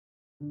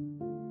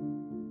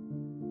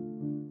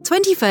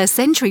21st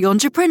Century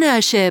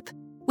Entrepreneurship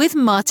with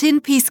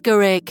Martin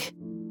Piskarik.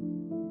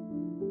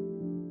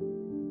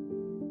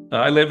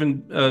 I live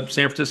in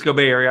San Francisco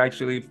Bay Area. I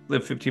actually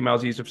live 15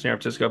 miles east of San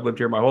Francisco. I've lived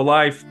here my whole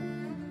life.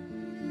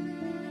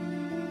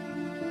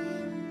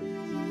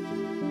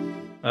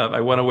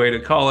 I went away to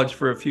college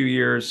for a few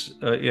years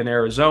in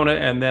Arizona,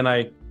 and then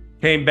I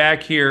came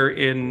back here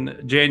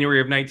in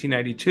January of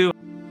 1992.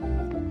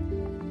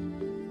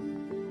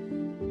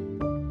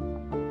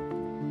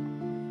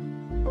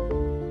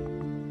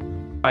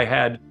 I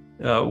had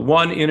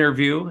one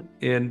interview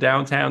in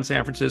downtown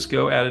San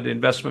Francisco at an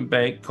investment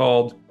bank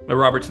called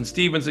Robertson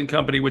Stephens and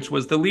Company, which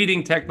was the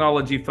leading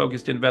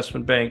technology-focused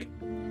investment bank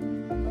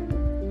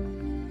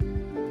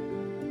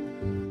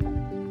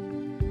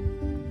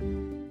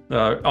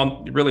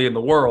really in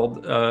the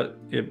world,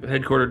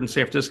 headquartered in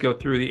San Francisco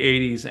through the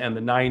 80s and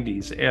the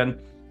 90s. And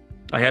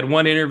I had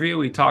one interview.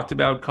 We talked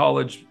about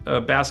college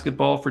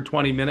basketball for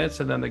 20 minutes,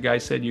 and then the guy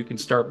said, "You can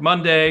start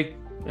Monday."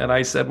 And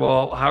I said,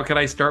 "Well, how can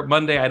I start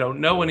Monday? I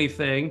don't know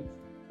anything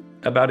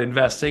about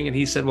investing." And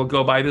he said, "Well,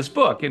 go buy this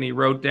book." And he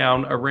wrote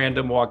down A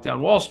Random Walk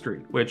Down Wall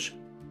Street, which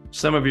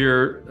some of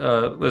your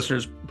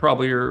listeners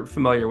probably are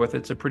familiar with.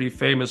 It's a pretty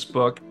famous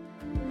book.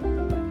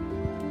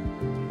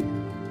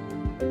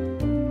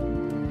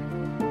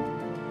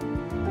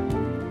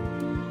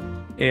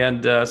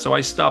 And so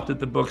I stopped at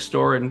the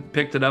bookstore and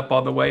picked it up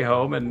on the way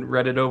home and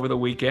read it over the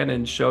weekend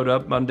and showed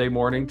up Monday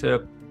morning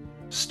to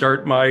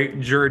start my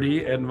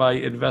journey and my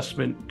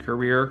investment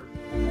career.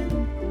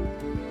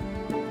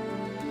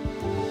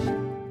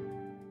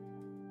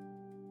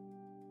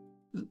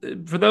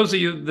 For those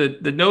of you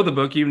that know the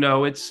book, you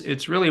know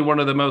it's really one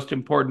of the most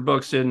important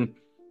books in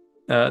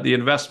the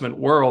investment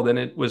world, and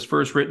it was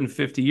first written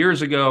 50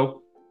 years ago.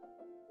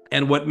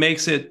 And what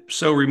makes it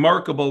so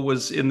remarkable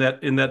was in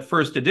that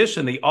first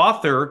edition, the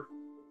author,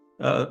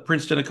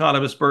 Princeton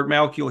economist Burt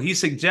Malkiel, he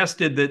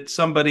suggested that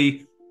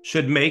somebody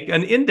should make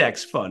an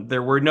index fund.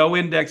 There were no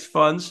index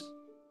funds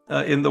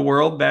in the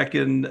world back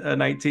in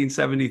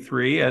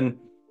 1973, and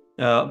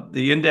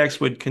the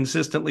index would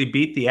consistently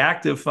beat the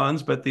active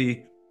funds, but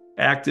the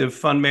active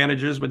fund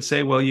managers would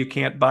say, "Well, you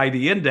can't buy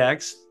the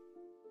index."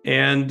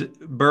 And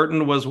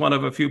Burton was one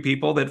of a few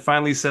people that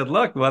finally said,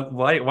 "Look,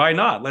 why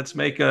not? Let's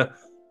make a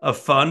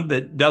fund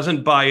that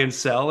doesn't buy and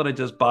sell, and it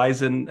just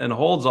buys and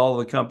holds all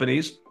of the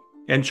companies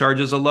and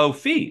charges a low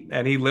fee."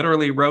 And he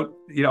literally wrote,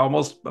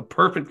 almost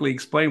perfectly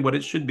explained what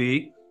it should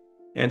be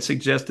and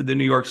suggested the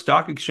New York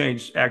Stock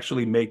Exchange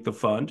actually make the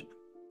fund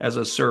as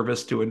a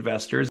service to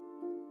investors.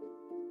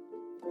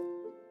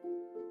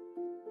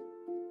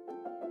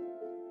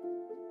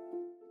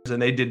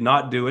 And they did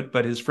not do it,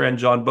 but his friend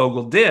John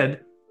Bogle did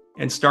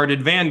and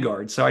started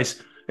Vanguard. So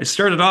I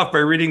started off by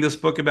reading this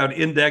book about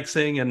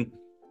indexing and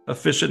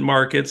efficient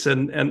markets.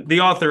 And the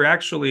author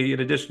actually,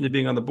 in addition to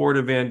being on the board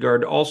of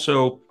Vanguard,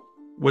 also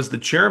was the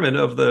chairman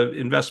of the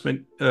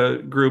investment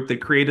group that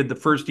created the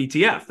first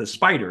ETF, the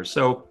Spider.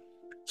 So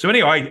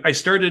anyway, I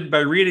started by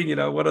reading,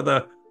 one of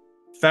the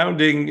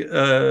founding,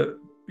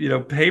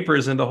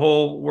 papers in the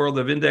whole world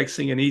of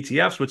indexing and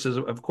ETFs, which has,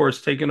 of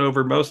course, taken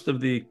over most of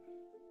the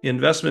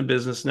investment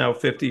business now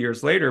 50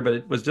 years later, but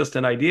it was just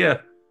an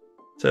idea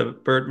to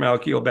Burt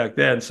Malkiel back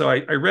then. So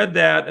I read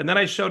that, and then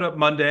I showed up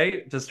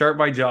Monday to start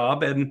my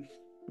job, and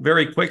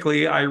very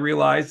quickly I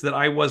realized that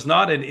I was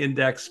not an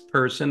index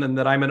person and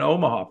that I'm an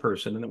Omaha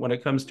person. And that when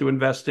it comes to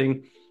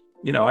investing,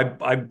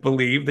 I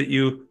believe that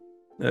you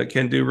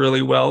can do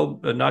really well,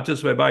 not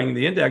just by buying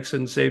the index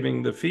and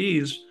saving the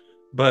fees,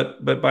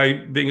 but by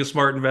being a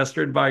smart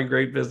investor and buying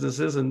great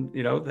businesses and,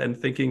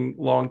 and thinking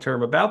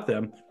long-term about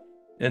them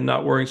and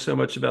not worrying so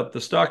much about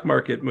the stock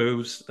market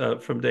moves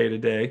from day to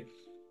day.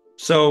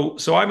 So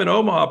I'm an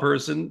Omaha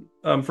person,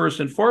 first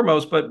and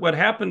foremost, but what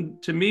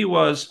happened to me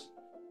was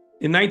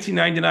in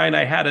 1999,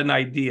 I had an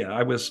idea.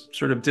 I was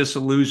sort of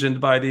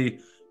disillusioned by the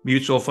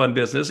mutual fund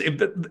business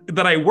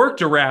that I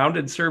worked around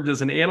and served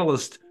as an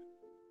analyst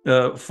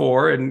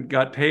for and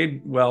got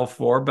paid well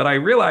for, but I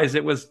realized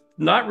it was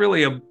not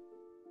really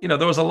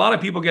there was a lot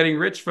of people getting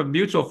rich from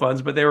mutual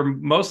funds, but they were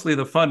mostly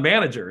the fund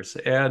managers,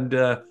 and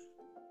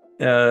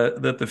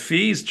that the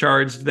fees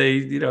charged, they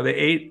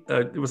ate,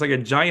 it was like a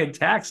giant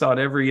tax on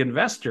every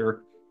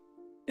investor,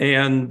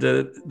 and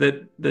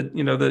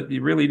that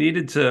you really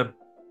needed to,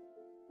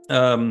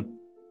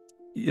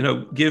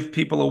 give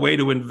people a way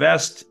to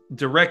invest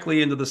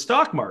directly into the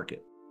stock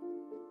market.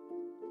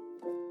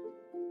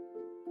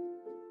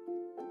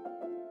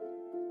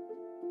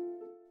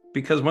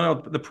 Because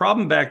the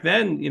problem back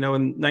then, in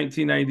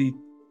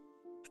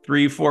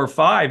 1993, 4,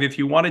 5, if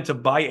you wanted to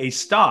buy a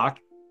stock,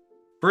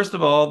 first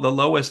of all, the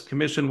lowest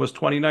commission was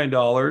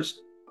 $29.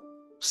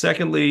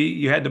 Secondly,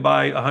 you had to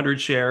buy 100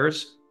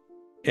 shares,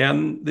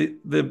 and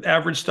the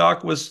average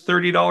stock was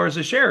 $30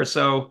 a share.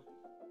 So,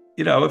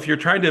 if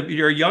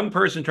you're a young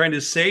person trying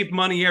to save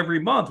money every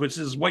month, which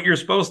is what you're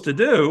supposed to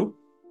do,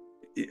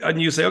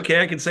 and you say,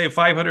 okay, I can save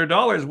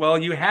 $500.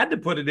 Well, you had to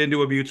put it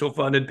into a mutual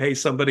fund and pay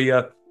somebody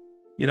a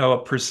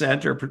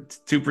percent or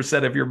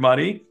 2% of your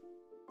money.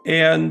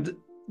 And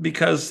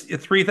because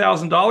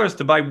 $3,000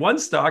 to buy one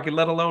stock and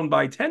let alone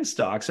buy 10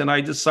 stocks. And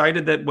I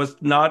decided that was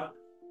not,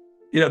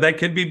 that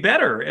could be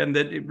better. And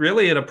that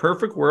really in a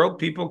perfect world,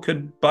 people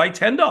could buy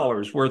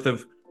 $10 worth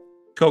of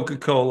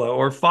Coca-Cola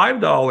or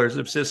 $5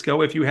 of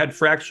Cisco if you had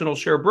fractional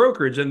share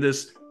brokerage. And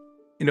this,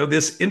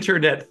 this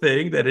internet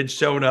thing that had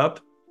shown up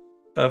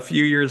a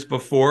few years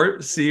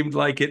before seemed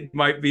like it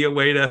might be a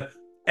way to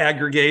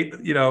aggregate,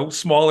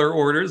 smaller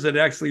orders and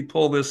actually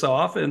pull this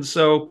off. And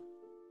so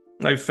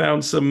I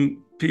found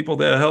some people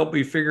that helped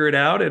me figure it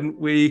out, and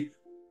we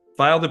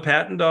filed a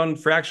patent on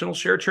fractional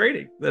share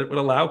trading that would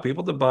allow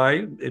people to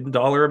buy in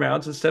dollar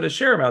amounts instead of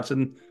share amounts.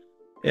 And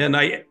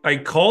I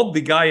called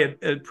the guy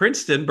at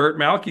Princeton, Burt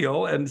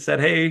Malkiel, and said,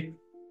 "Hey,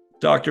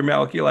 Dr.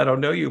 Malkiel, I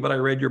don't know you, but I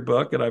read your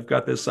book and I've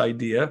got this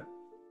idea."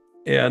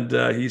 And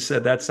he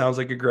said, "That sounds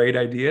like a great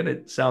idea. And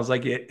it sounds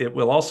like it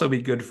will also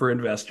be good for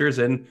investors."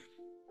 And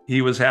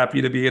he was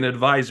happy to be an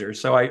advisor.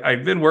 So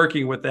I've been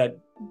working with that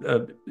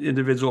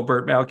individual,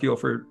 Burt Malkiel,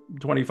 for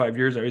 25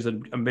 years. He's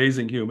an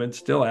amazing human,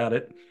 still at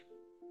it.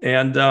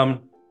 And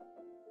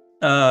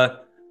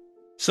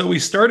so we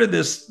started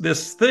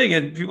this thing,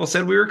 and people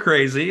said we were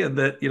crazy, and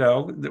that,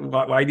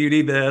 why do you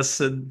need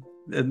this, and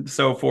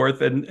so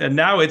forth. And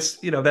now it's,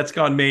 that's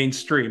gone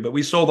mainstream. But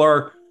we sold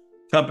our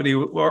company.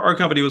 Our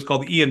company was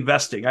called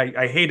E-Investing.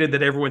 I hated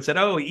that everyone said,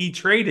 "Oh,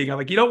 E-Trading." I'm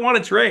like, you don't want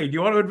to trade,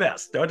 you want to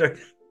invest.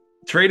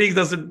 Trading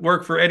doesn't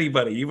work for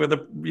anybody, even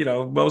the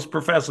most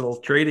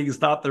professionals. Trading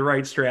is not the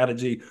right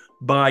strategy.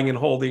 Buying and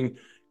holding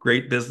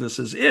great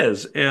businesses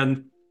is.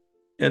 And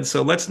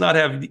so let's not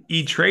have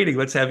E-Trading,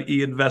 let's have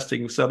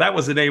E-Investing. So that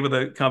was the name of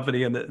the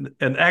company. And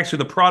actually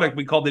the product,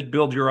 we called it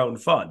Build Your Own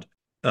Fund,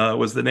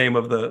 was the name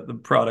of the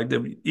product.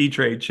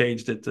 E-Trade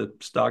changed it to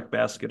Stock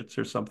Baskets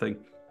or something.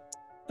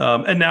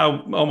 And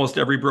now almost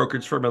every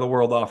brokerage firm in the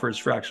world offers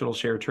fractional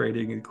share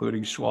trading,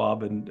 including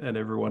Schwab and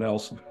everyone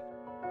else.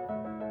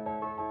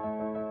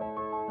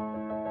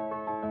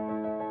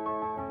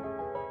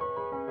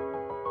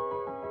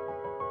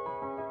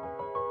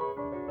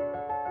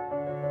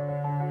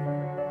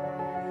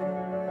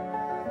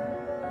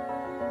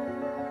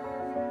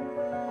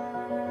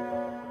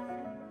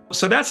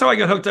 So that's how I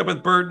got hooked up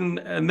with Burton.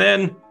 And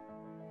then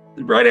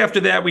right after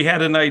that, we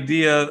had an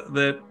idea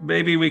that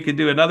maybe we could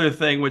do another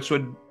thing, which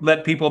would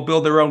let people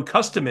build their own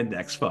custom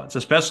index funds,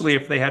 especially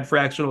if they had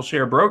fractional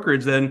share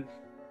brokerage. Then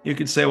you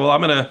could say, well,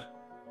 I'm going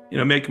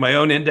to, make my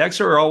own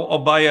index, or I'll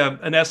buy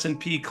an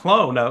S&P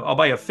clone. I'll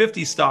buy a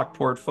 50 stock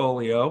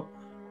portfolio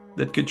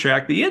that could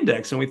track the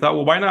index. And we thought,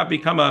 well, why not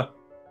become a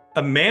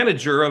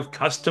manager of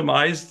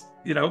customized,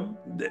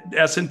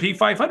 S&P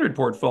 500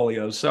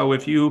 portfolios? So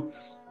if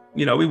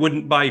we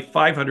wouldn't buy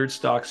 500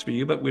 stocks for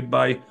you, but we'd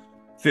buy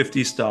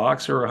 50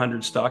 stocks or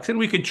 100 stocks, and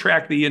we could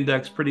track the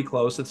index pretty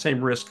close, at the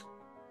same risk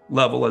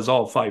level as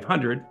all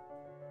 500.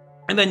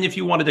 And then if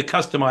you wanted to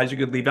customize, you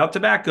could leave out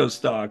tobacco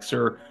stocks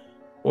or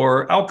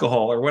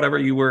alcohol or whatever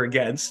you were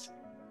against.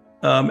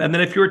 And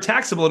then if you're a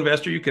taxable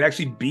investor, you could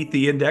actually beat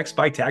the index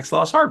by tax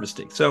loss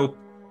harvesting. So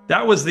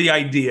that was the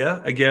idea.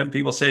 Again,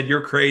 people said,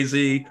 "You're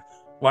crazy.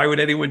 Why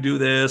would anyone do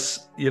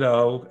this?"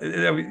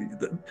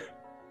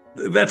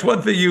 That's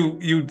one thing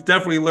you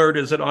definitely learn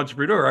as an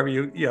entrepreneur. I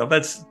mean,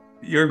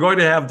 you're going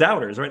to have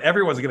doubters, right?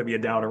 Everyone's going to be a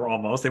doubter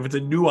almost. If it's a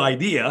new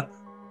idea,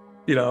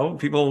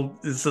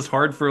 it's just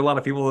hard for a lot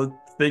of people to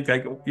think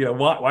like,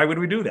 why would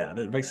we do that?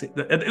 And this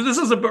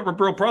is a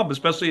real problem,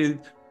 especially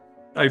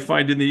I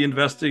find in the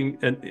investing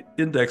and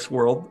index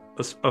world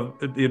of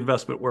the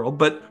investment world.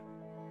 But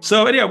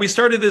so anyhow, we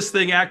started this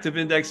thing, Active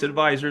Index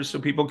Advisors, so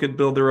people could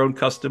build their own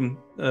custom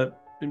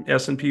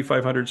S&P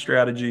 500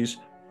 strategies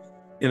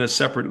in a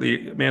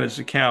separately managed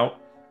account.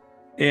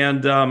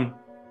 And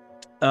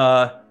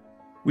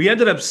we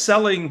ended up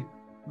selling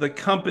the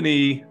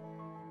company.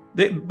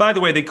 By the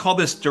way, they call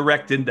this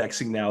direct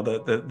indexing now.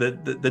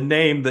 The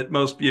name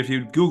that if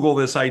you Google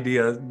this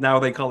idea, now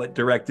they call it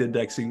direct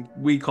indexing.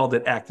 We called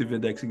it active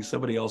indexing.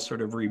 Somebody else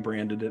sort of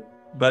rebranded it.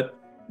 But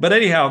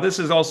anyhow, this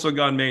has also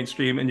gone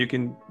mainstream, and you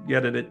can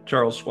get it at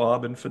Charles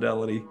Schwab and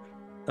Fidelity.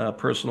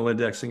 Personal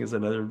indexing is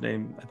another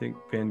name I think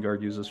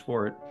Vanguard uses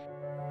for it.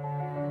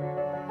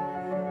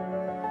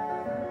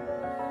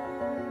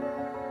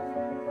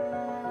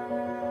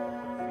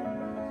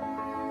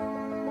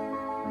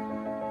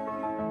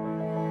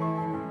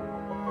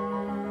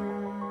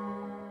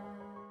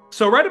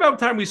 So right about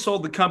the time we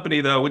sold the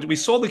company, though, we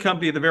sold the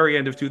company at the very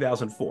end of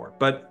 2004.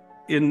 But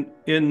in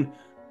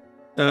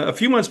a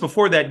few months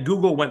before that,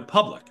 Google went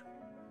public.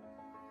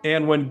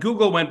 And when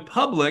Google went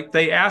public,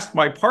 they asked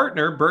my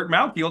partner, Burt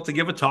Malkiel, to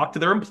give a talk to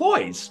their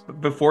employees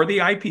before the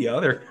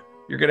IPO.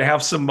 You're going to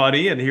have some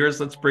money, and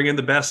let's bring in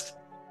the best,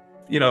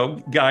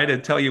 guy to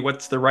tell you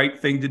what's the right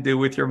thing to do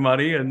with your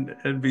money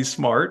and be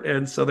smart.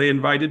 And so they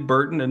invited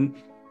Burton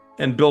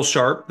and Bill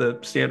Sharp, the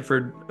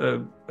Stanford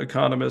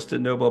economist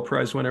and Nobel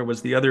Prize winner,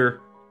 was the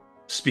other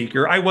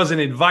speaker. I wasn't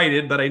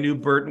invited, but I knew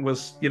Burton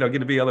was, going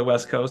to be on the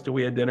West Coast, and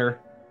we had dinner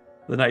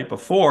the night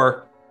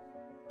before.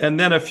 And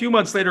then a few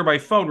months later, my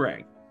phone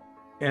rang,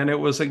 and it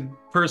was a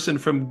person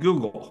from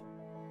Google.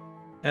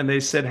 And they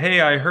said,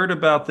 "Hey, I heard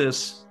about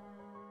this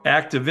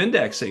active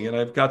indexing, and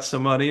I've got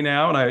some money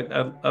now,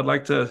 and I'd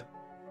like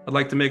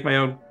to make my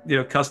own,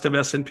 custom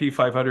S&P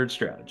 500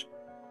 strategy.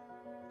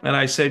 And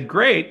I said,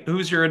 great,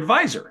 who's your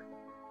advisor?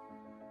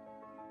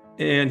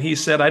 And he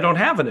said, I don't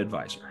have an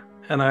advisor.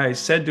 And I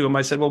said to him,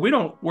 I said, well, we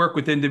don't work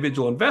with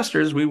individual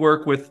investors. We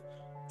work with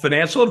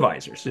financial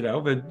advisors,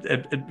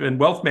 and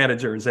wealth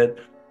managers at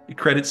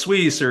Credit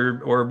Suisse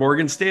or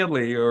Morgan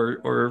Stanley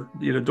or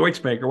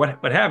Deutsche Bank or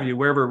what have you,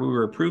 wherever we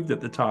were approved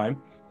at the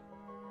time.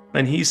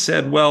 And he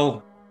said,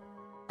 well,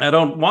 I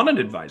don't want an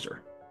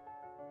advisor.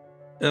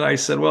 And I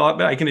said,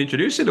 well, I can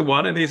introduce you to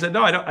one. And he said,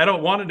 no, I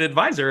don't want an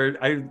advisor.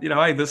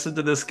 I listened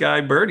to this guy,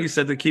 Burt. He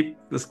said to keep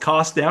this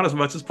cost down as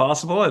much as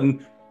possible.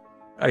 And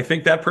I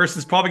think that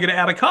person's probably going to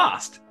add a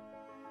cost.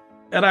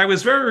 And I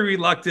was very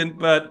reluctant,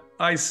 but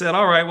I said,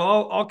 all right,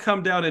 well, I'll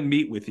come down and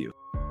meet with you.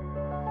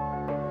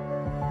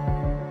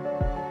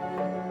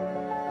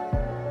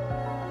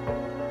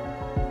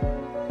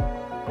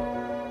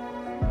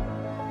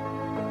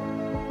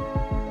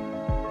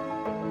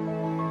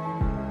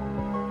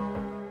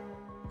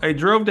 I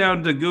drove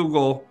down to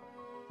Google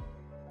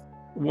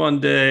one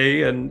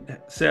day and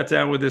sat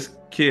down with this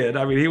kid.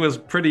 I mean, he was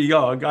pretty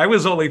young. I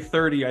was only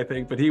 30, I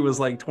think, but he was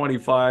like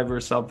 25 or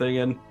something,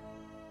 and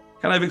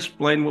kind of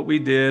explained what we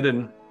did.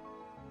 And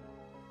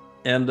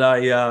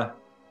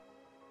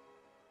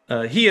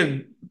he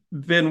had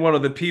been one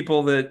of the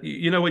people that,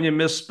 when you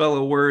misspell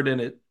a word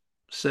and it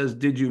says,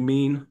 did you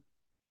mean?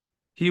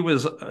 He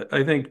was,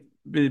 I think,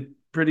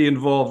 pretty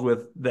involved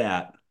with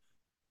that.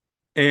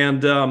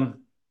 And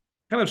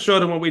kind of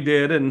showed him what we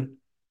did. And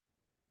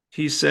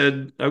he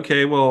said,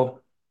 okay,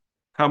 well,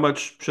 how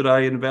much should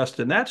I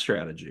invest in that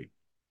strategy?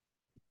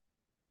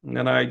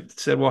 And I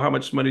said, well, how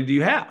much money do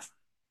you have?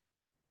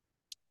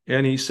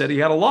 And he said he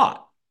had a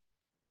lot.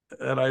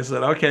 And I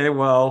said, okay,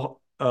 well,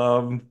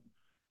 I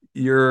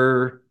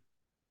said,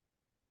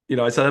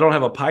 I don't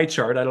have a pie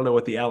chart. I don't know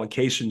what the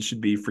allocation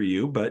should be for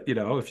you, but,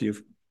 if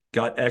you've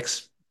got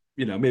X,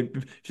 maybe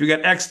if you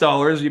got X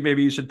dollars,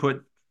 maybe you should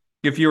put,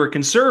 if you were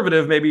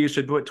conservative, maybe you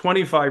should put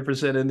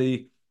 25% in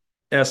the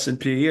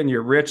S&P, and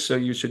you're rich, so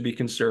you should be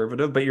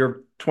conservative, but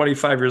you're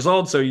 25 years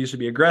old, so you should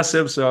be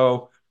aggressive.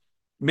 So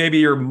maybe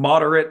you're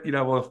moderate,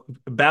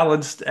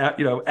 balanced,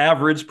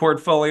 average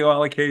portfolio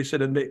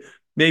allocation, and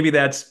maybe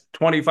that's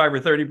 25 or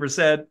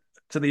 30%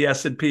 to the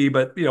S&P,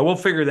 but, we'll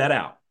figure that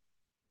out.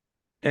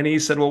 And he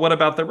said, well, what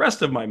about the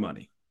rest of my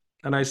money?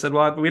 And I said,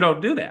 well, we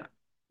don't do that.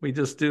 We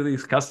just do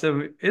these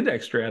custom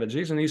index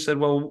strategies. And he said,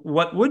 well,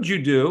 what would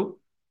you do?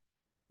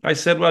 I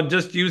said, well,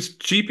 just use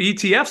cheap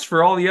ETFs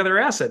for all the other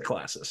asset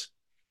classes.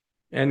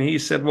 And he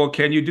said, well,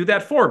 can you do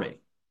that for me?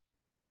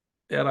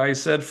 And I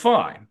said,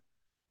 fine.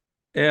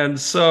 And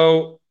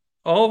so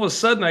all of a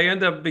sudden, I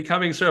end up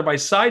becoming sort of my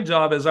side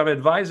job as I'm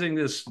advising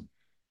this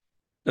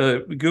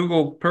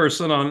Google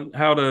person on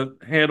how to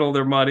handle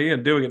their money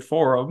and doing it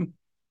for them.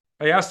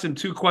 I asked him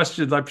two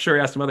questions. I'm sure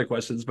I asked him other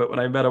questions, but when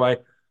I met him, I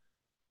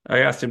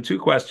asked him two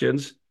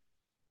questions.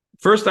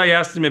 First, I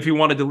asked him if he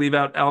wanted to leave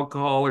out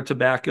alcohol or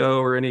tobacco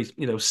or any,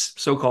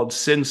 so-called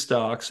sin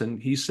stocks.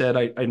 And he said,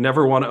 I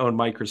never want to own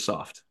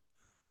Microsoft.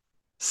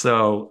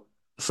 So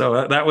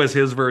that was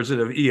his version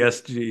of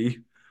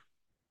ESG.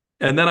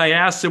 And then I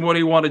asked him what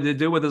he wanted to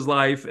do with his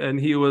life. And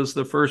he was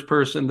the first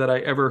person that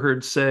I ever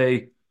heard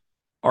say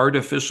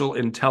artificial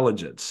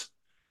intelligence.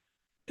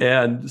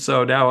 And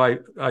so now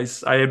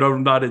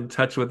I'm not in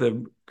touch with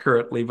him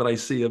currently, but I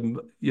see him,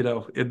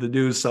 in the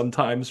news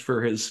sometimes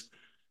for his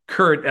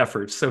current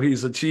efforts. So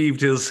he's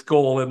achieved his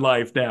goal in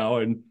life now.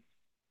 And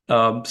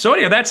so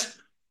anyway,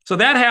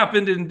 that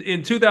happened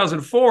in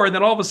 2004. And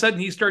then all of a sudden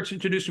he starts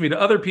introducing me to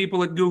other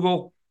people at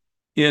Google.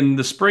 In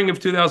the spring of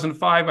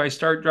 2005, I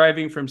start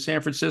driving from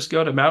San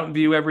Francisco to Mountain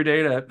View every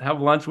day to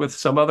have lunch with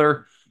some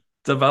other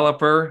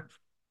developer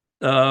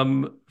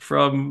from,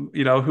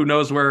 who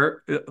knows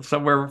where,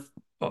 somewhere.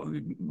 A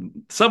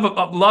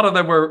lot of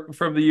them were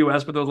from the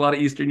US, but there was a lot of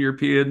Eastern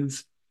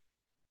Europeans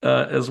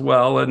as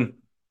well. And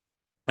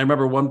I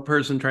remember one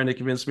person trying to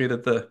convince me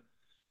that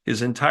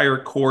his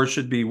entire core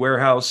should be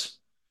warehouse.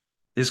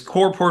 His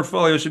core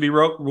portfolio should be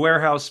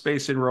warehouse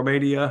space in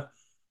Romania,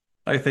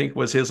 I think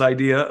was his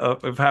idea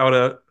of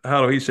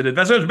how he should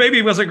invest. Which maybe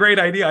it was a great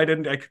idea. I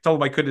told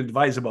him I couldn't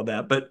advise him on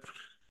that. But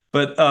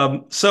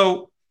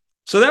so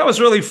that was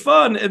really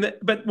fun.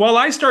 But while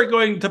I start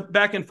going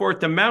back and forth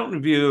to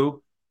Mountain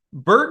View,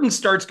 Burton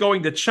starts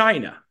going to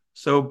China.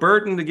 So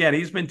Burton, again,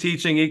 he's been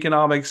teaching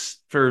economics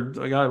for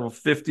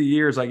 50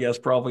 years, I guess,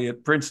 probably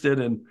at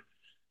Princeton.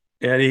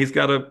 And he's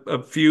got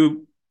a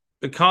few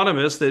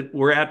economists that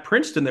were at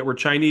Princeton that were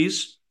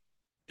Chinese.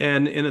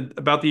 And in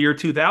about the year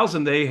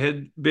 2000, they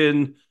had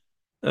been,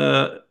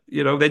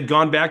 they'd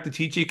gone back to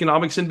teach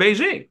economics in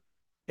Beijing.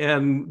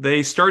 And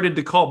they started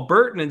to call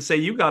Burton and say,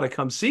 you got to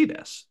come see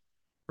this,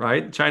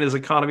 right? China's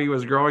economy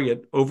was growing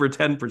at over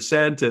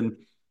 10%. And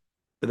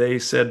they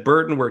said,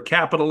 Burton, we're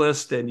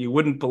capitalist and you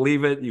wouldn't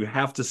believe it. You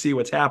have to see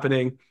what's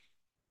happening.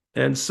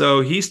 And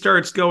so he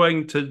starts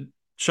going to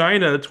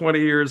China 20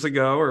 years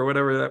ago or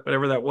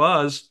whatever that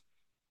was.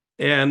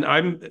 And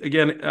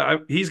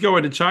he's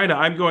going to China.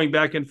 I'm going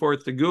back and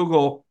forth to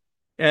Google.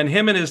 And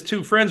him and his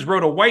two friends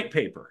wrote a white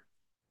paper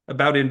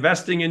about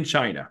investing in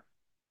China.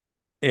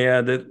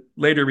 And it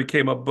later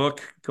became a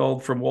book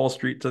called From Wall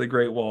Street to the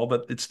Great Wall,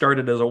 but it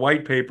started as a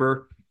white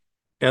paper.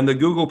 And the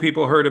Google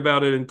people heard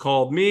about it and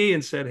called me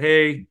and said,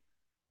 hey,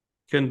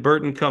 can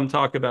Burton come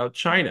talk about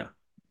China?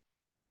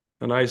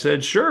 And I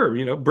said,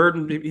 sure.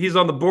 Burton, he's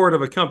on the board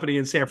of a company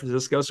in San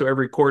Francisco. So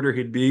every quarter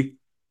he'd be,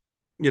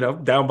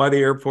 down by the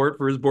airport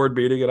for his board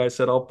meeting. And I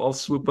said, I'll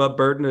swoop up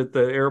Burton at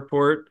the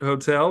airport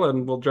hotel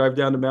and we'll drive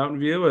down to Mountain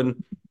View.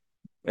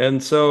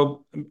 And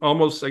so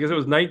almost, I guess it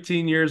was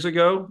 19 years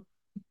ago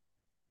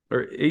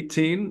or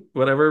 18,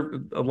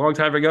 whatever, a long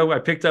time ago, I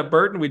picked up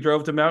Burton. We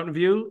drove to Mountain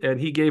View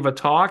and he gave a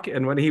talk.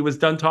 And when he was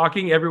done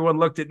talking, everyone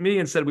looked at me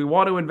and said, we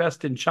want to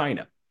invest in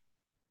China.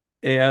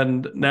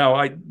 And now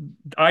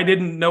I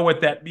didn't know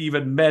what that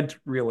even meant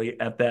really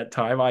at that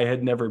time. I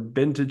had never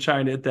been to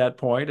China at that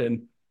point.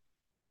 And,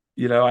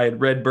 I had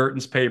read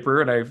Burton's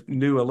paper and I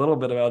knew a little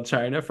bit about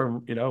China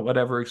from,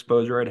 whatever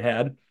exposure I'd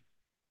had.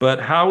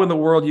 But how in the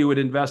world you would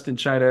invest in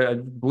China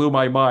blew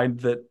my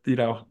mind that,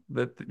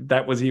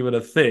 that was even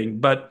a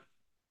thing. But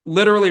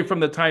literally from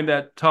the time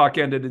that talk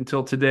ended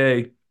until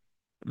today,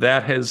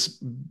 that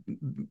has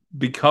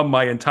become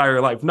my entire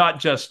life, not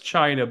just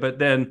China, but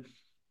then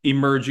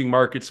emerging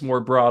markets more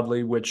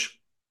broadly, which,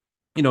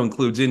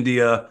 includes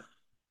India,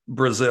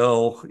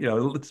 Brazil,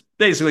 it's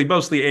basically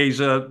mostly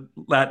Asia,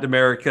 Latin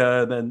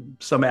America, and then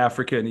some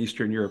Africa and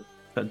Eastern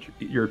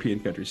European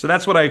countries. So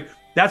that's what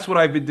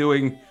I've been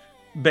doing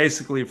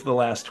basically for the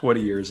last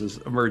 20 years is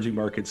emerging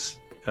markets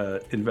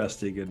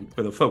investing and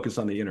with a focus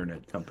on the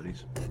internet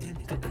companies.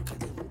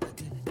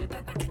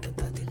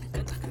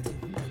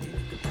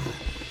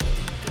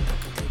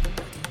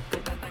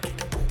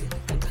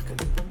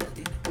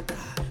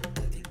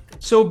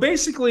 So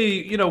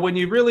basically, when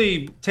you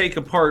really take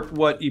apart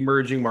what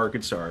emerging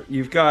markets are,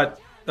 you've got,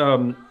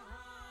 and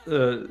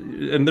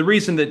the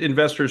reason that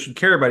investors should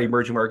care about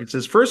emerging markets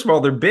is, first of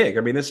all, they're big.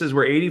 I mean, this is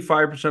where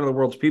 85% of the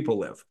world's people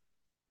live.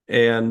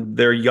 And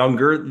they're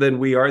younger than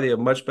we are. They have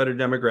much better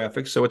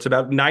demographics. So it's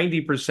about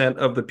 90%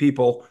 of the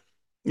people,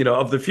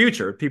 of the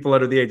future, people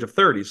under the age of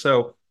 30.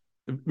 So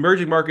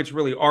emerging markets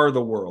really are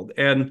the world.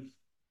 And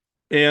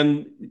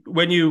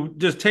when you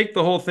just take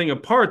the whole thing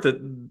apart,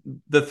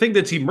 the thing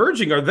that's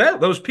emerging are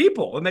those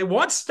people, and they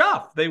want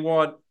stuff. They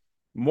want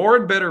more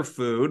and better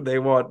food. They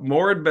want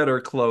more and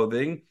better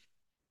clothing.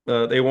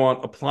 They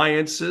want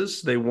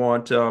appliances. They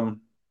want to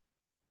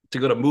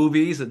go to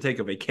movies and take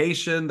a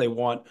vacation. They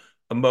want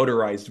a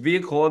motorized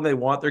vehicle, and they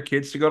want their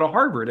kids to go to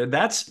Harvard. And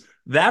that's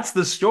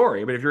the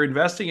story. But if you're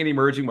investing in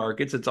emerging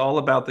markets, it's all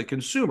about the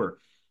consumer.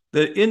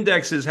 The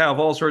indexes have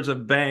all sorts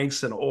of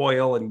banks and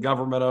oil and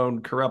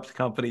government-owned corrupt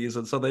companies.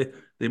 And so the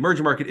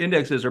emerging market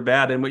indexes are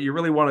bad. And what you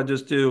really want to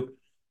just do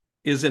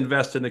is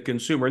invest in the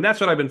consumer. And that's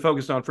what I've been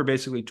focused on for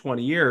basically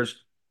 20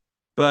 years.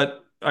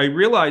 But I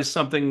realized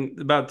something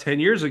about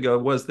 10 years ago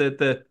was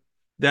that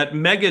that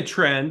mega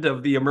trend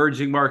of the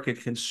emerging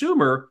market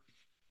consumer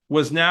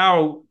was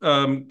now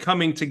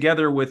coming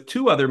together with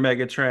two other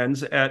mega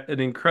trends at an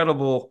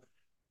incredible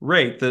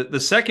rate. The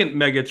second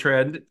mega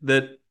trend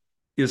that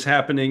is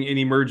happening in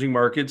emerging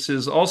markets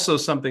is also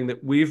something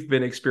that we've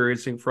been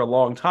experiencing for a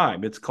long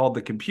time. It's called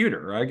the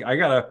computer. I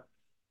gotta,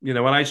 when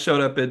I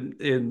showed up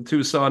in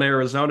Tucson,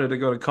 Arizona to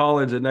go to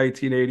college in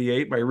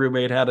 1988, my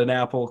roommate had an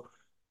Apple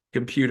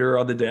computer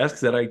on the desk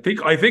that I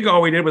think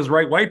all we did was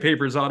write white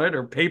papers on it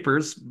or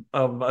papers.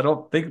 I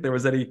don't think there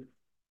was any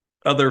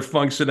other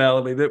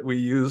functionality that we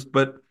used,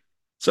 but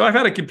so I've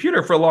had a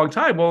computer for a long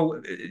time.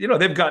 Well,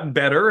 they've gotten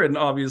better and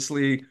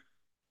obviously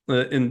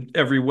in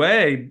every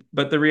way,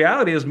 but the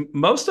reality is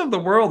most of the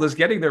world is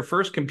getting their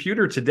first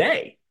computer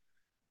today.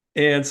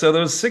 And so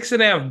those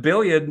 6.5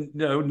 billion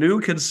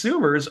new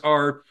consumers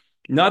are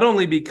not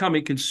only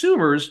becoming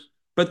consumers,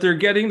 but they're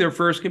getting their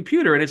first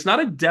computer. And it's not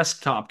a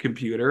desktop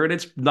computer, and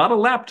it's not a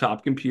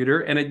laptop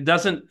computer, and it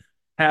doesn't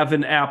have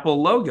an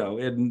Apple logo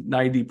in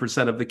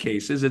 90% of the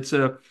cases. It's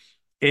a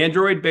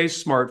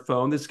Android-based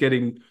smartphone that's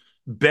getting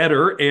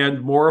better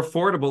and more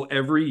affordable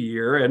every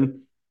year. And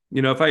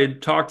if I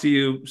had talked to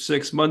you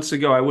 6 months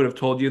ago, I would have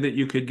told you that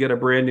you could get a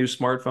brand new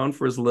smartphone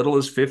for as little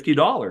as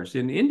 $50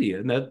 in India.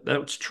 And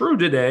that's true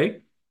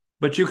today.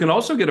 But you can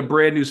also get a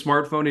brand new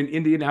smartphone in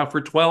India now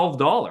for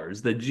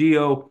 $12. The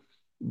Jio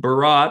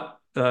Bharat,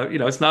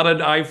 it's not an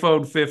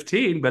iPhone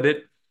 15, but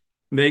it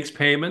makes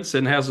payments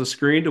and has a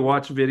screen to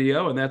watch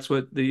video. And that's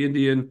what the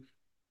Indian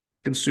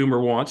consumer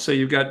wants. So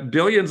you've got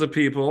billions of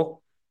people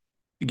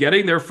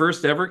getting their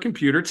first ever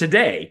computer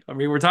today. I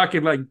mean, we're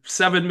talking like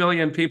 7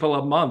 million people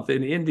a month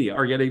in India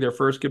are getting their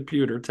first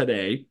computer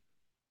today.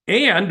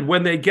 And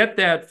when they get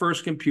that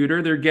first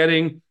computer, they're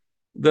getting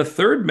the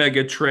third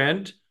mega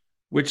trend,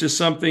 which is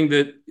something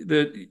that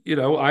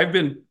I've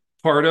been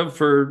part of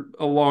for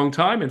a long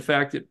time. In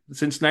fact,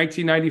 since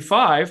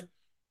 1995,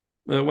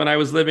 when I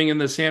was living in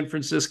the San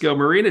Francisco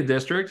Marina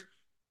District,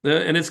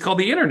 and it's called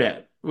the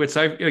internet, which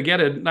again,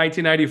 in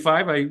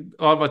 1995,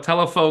 on a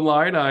telephone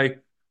line, I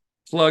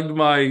plugged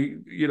my,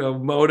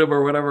 modem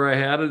or whatever I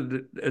had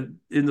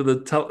into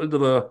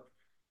the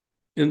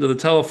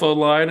telephone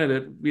line, and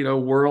it,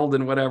 whirled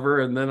and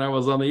whatever, and then I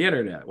was on the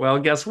internet. Well,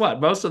 guess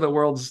what? Most of the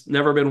world's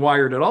never been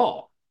wired at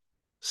all.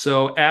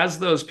 So as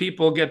those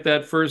people get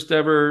that first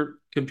ever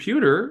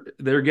computer,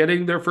 they're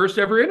getting their first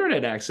ever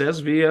internet access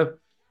via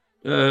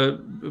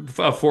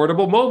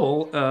affordable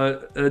mobile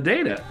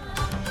data.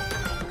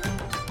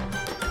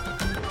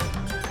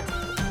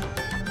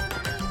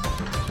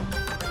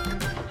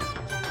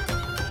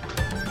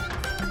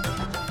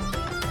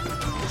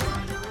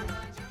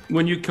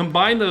 When you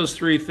combine those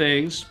three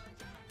things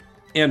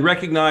and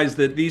recognize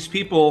that these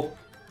people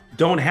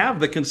don't have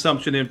the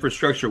consumption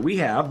infrastructure we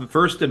have,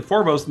 first and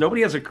foremost,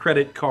 nobody has a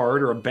credit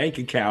card or a bank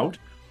account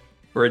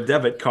or a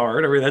debit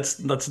card. I mean,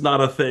 that's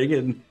not a thing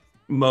in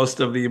most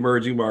of the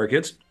emerging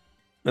markets.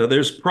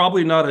 There's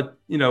probably not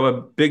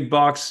a big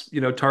box,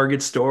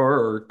 Target store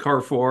or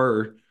Carrefour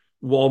or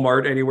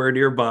Walmart anywhere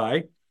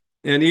nearby.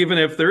 And even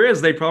if there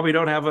is, they probably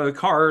don't have a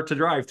car to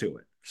drive to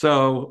it.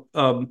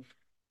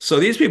 So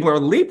these people are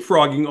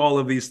leapfrogging all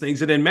of these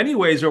things, and in many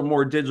ways are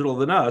more digital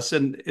than us.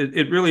 And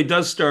it really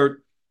does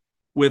start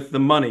with the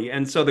money.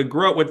 And so the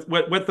growth,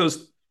 what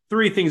those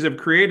three things have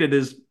created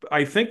is,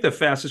 I think, the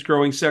fastest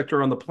growing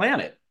sector on the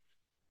planet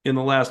in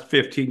the last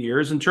 15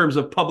 years in terms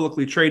of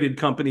publicly traded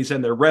companies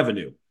and their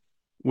revenue,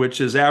 which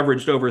has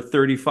averaged over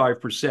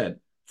 35%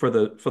 for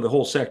the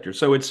whole sector.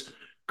 So it's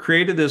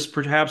created this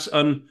perhaps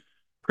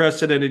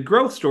unprecedented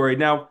growth story.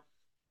 Now,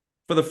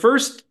 for the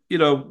first,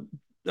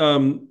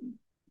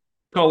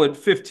 call it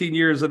 15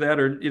 years of that,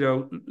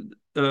 or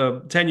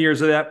 10 years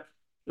of that,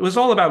 it was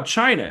all about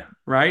China,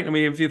 right? I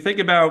mean, if you think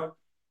about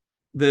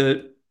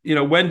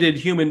when did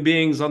human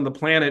beings on the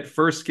planet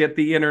first get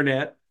the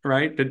internet,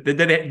 right?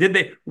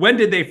 When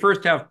did they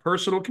first have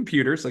personal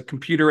computers, a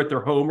computer at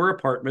their home or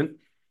apartment,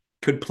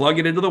 could plug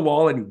it into the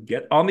wall and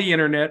get on the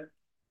internet,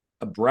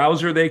 a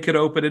browser they could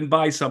open and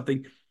buy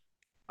something?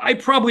 I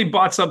probably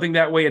bought something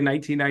that way in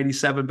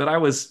 1997, but I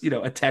was,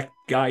 a tech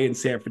guy in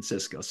San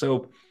Francisco.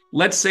 So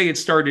let's say it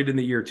started in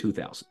the year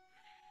 2000.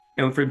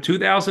 And from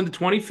 2000 to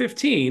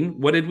 2015,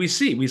 what did we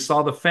see? We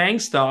saw the FANG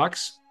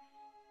stocks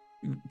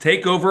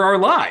take over our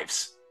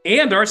lives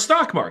and our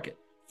stock market.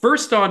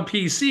 First on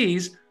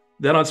PCs,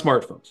 then on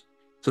smartphones.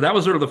 So that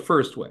was sort of the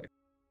first wave.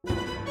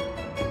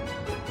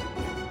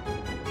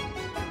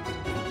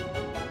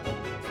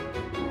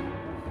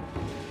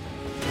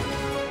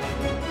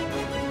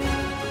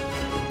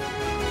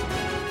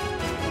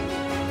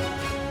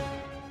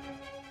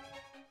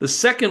 The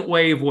second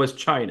wave was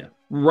China,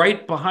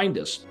 right behind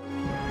us.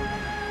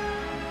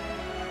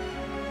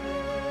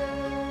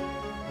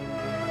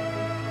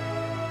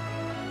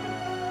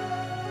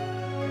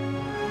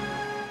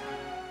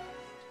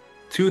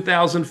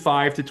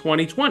 (2005 to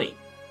 2020),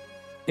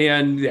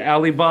 and the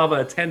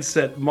Alibaba,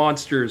 Tencent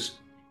monsters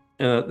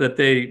that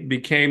they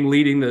became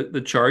leading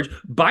the charge.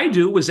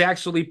 Baidu was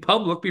actually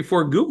public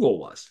before Google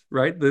was,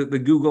 right? The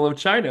Google of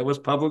China was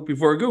public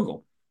before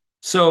Google.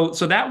 So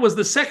that was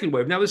the second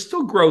wave. Now, there's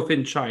still growth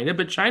in China,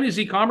 but China's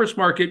e-commerce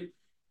market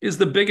is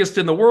the biggest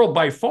in the world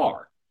by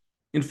far.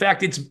 In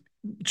fact,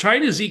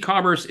 China's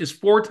e-commerce is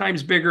 4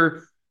 times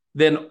bigger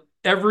than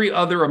every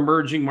other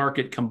emerging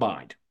market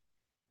combined.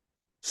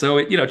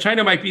 So,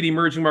 China might be the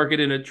emerging market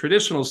in a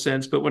traditional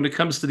sense, but when it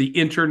comes to the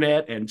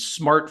internet and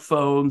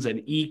smartphones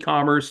and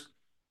e-commerce,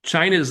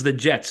 China is the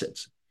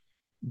Jetsons.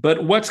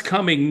 But what's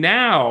coming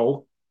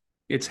now,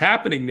 it's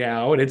happening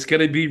now, and it's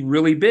going to be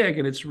really big,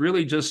 and it's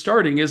really just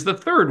starting, is the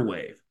third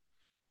wave.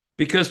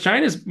 Because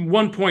China's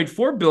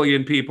 1.4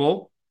 billion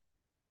people,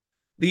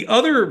 the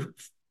other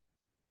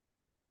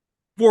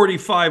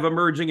 45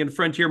 emerging and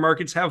frontier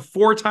markets have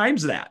 4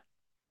 times that.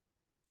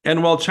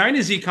 And while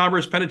China's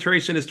e-commerce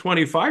penetration is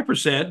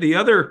 25%, the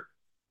other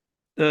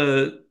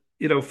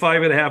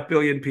 5.5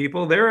 billion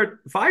people, they're at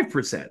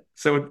 5%.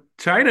 So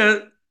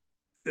China,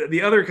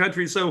 the other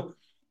countries, so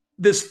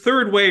this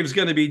third wave is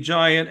going to be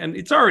giant, and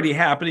it's already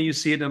happening. You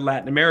see it in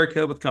Latin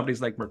America with companies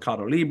like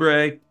Mercado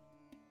Libre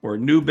or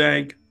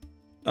Nubank,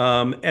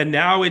 and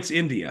now it's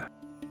India.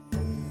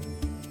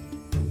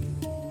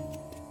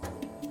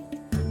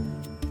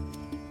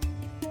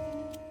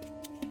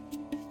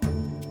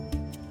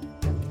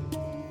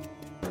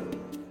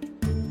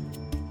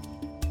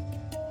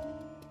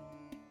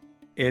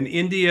 And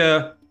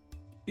India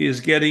is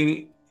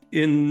getting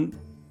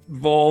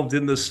involved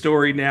in the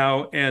story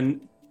now.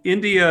 And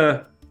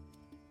India,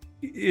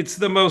 it's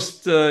the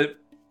most,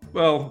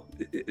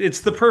 it's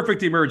the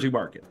perfect emerging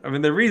market. I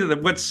mean, the reason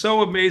that what's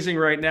so amazing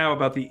right now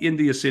about the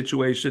India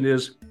situation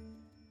is,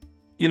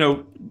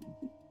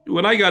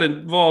 when I got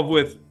involved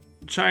with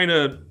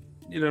China,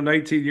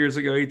 19 years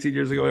ago, 18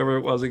 years ago, whatever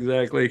it was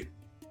exactly,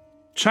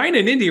 China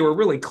and India were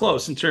really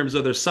close in terms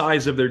of the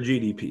size of their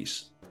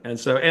GDPs. And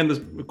so,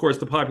 of course,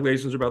 the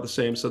populations are about the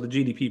same. So the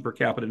GDP per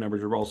capita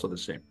numbers are also the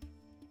same.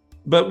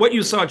 But what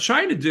you saw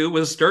China do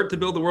was start to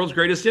build the world's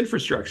greatest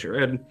infrastructure.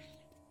 And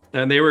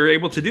they were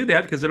able to do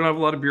that because they don't have a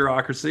lot of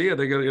bureaucracy.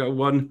 They got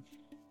one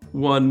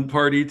one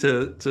party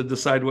to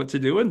decide what to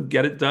do and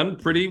get it done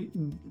pretty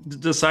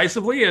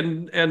decisively.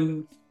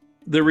 And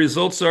the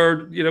results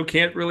are,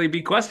 can't really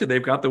be questioned.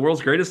 They've got the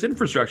world's greatest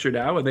infrastructure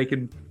now, and they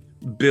can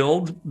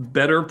build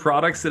better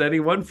products than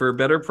anyone for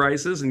better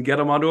prices and get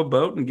them onto a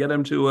boat and get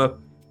them to a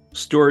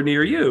store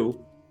near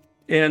you.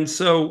 And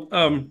so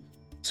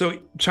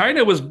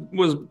China was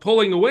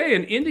pulling away,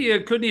 and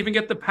India couldn't even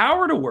get the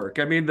power to work.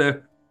 I mean,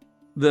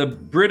 the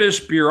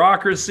British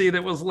bureaucracy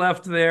that was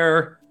left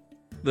there,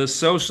 the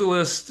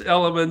socialist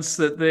elements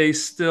that they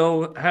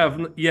still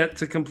have yet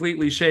to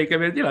completely shake. I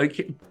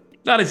mean,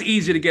 not as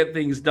easy to get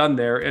things done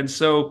there. And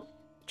so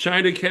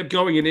China kept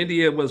going, and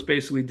India was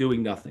basically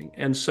doing nothing.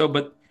 And so,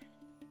 but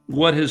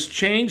what has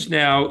changed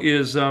now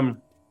is, a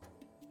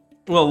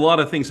lot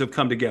of things have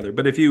come together.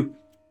 But if you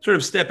sort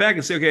of step back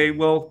and say, okay,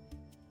 well,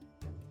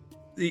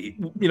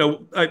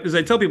 as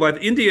I tell people,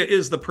 India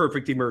is the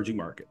perfect emerging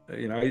market.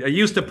 I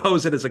used to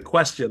pose it as a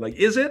question, like,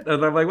 is it?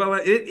 And I'm like, well,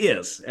 it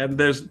is. And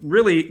there's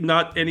really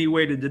not any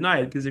way to deny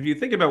it. Because if you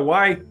think about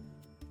why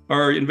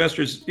are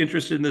investors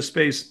interested in this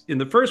space in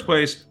the first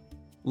place,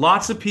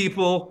 lots of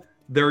people,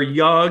 they're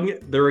young,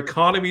 their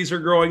economies are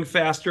growing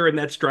faster, and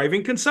that's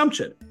driving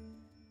consumption.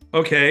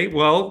 Okay,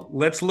 well,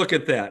 let's look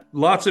at that.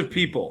 Lots of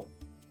people.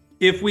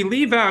 If we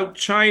leave out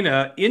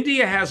China,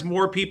 India has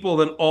more people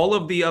than all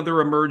of the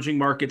other emerging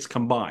markets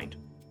combined.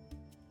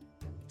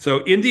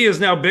 So India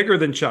is now bigger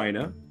than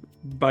China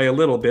by a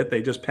little bit.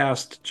 They just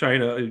passed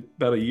China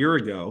about a year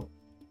ago.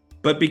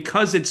 But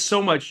because it's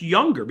so much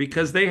younger,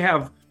 because they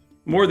have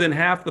more than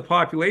half the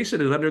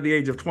population is under the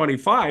age of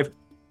 25,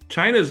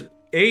 China's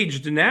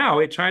aged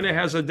now. China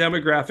has a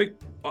demographic,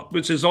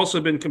 which has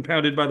also been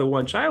compounded by the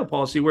one-child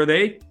policy, where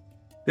they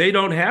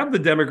don't have the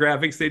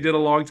demographics they did a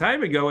long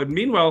time ago. And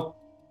meanwhile,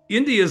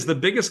 India is the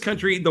biggest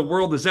country the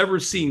world has ever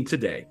seen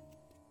today.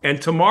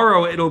 And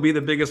tomorrow it'll be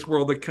the biggest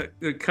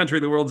country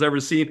the world's ever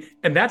seen.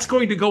 And that's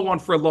going to go on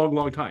for a long,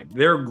 long time.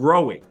 They're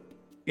growing.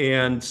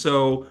 And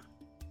so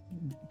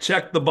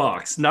check the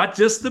box, not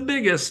just the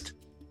biggest.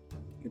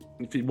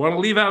 If you want to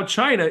leave out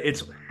China,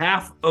 it's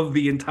half of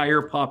the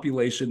entire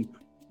population,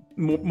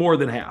 more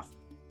than half.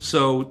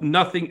 So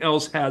nothing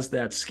else has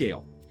that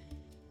scale.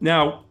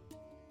 Now,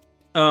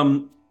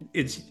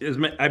 it's, as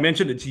I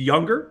mentioned, it's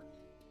younger.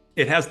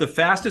 It has the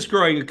fastest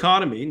growing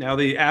economy. Now,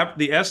 the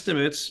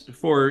estimates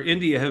for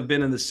India have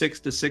been in the 6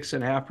 to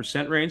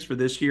 6.5% range for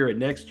this year and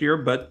next year,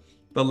 but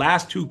the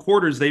last 2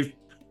 quarters, they've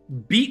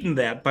beaten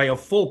that by a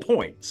full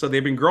point. So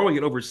they've been growing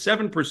at over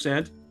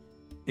 7%.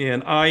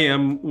 And I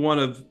am one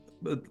of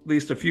at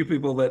least a few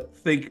people that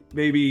think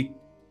maybe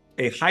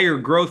a higher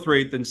growth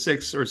rate than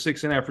 6 or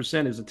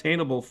 6.5% is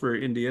attainable for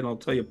India. And I'll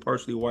tell you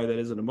partially why that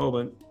is in a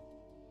moment.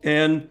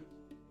 And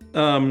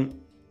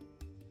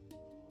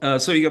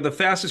so you have the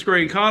fastest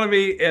growing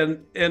economy,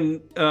 and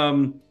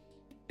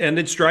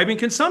it's driving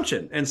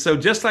consumption. And so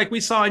just like we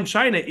saw in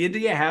China,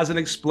 India has an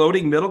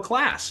exploding middle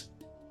class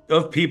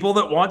of people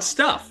that want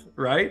stuff,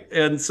 right?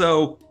 And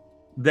so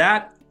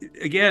that,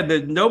 again,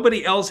 that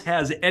nobody else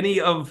has any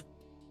of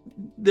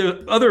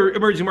the other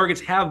emerging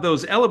markets have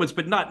those elements,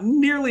 but not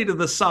nearly to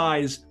the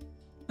size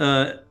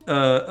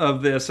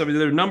of this. I mean,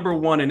 they're number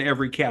one in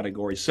every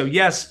category. So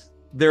yes,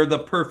 they're the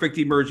perfect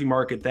emerging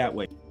market that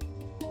way.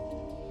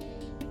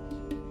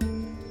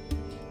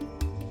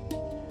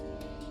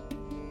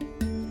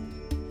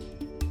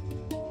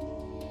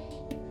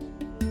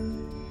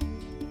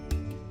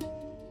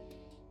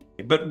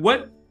 But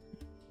what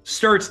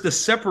starts to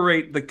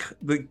separate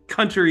the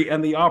country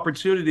and the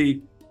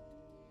opportunity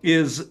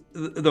is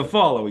the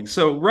following.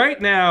 So right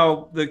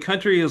now, the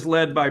country is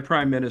led by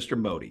Prime Minister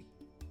Modi,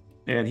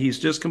 and he's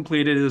just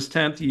completed his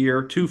 10th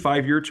year, 2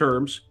 5-year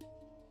terms.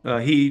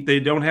 They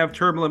don't have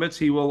term limits.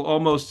 He will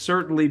almost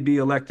certainly be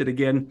elected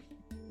again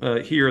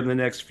here in the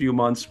next few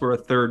months for a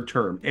 3rd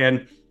term.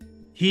 And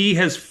he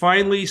has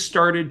finally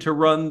started to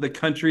run the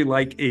country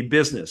like a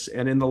business.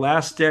 And in the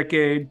last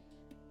decade,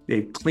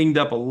 they've cleaned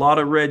up a lot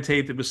of red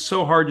tape. It was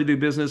so hard to do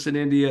business in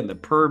India, and the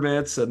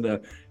permits and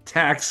the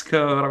tax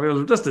code. I mean,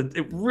 it was just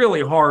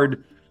really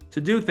hard to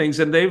do things.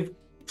 And they've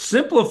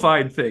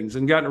simplified things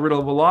and gotten rid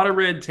of a lot of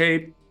red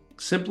tape,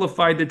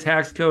 simplified the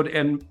tax code,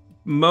 and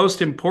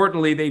most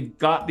importantly, they've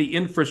got the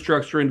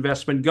infrastructure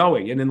investment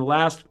going. And in the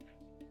last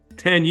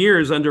 10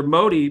 years under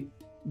Modi,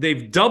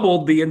 they've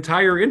doubled the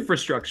entire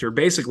infrastructure,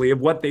 basically, of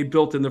what they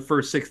built in the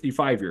first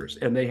 65 years.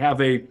 And they have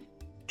a $1.5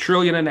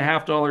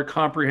 trillion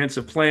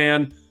comprehensive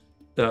plan,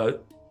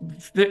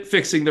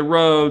 fixing the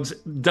roads.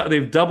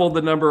 They've doubled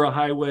the number of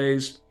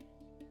highways.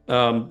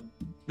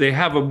 They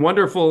have a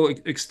wonderful,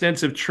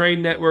 extensive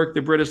train network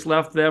the British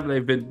left them.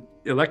 They've been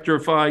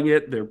electrifying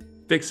it. They're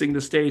fixing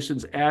the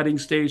stations, adding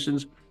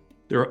stations,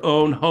 their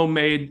own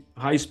homemade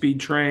high-speed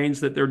trains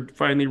that they're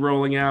finally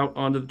rolling out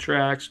onto the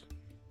tracks.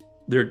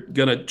 They're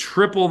going to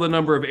triple the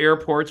number of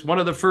airports. One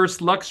of the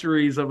first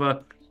luxuries of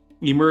a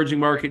emerging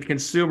market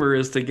consumer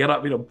is to get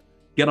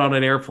on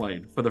an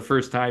airplane for the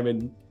first time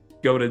and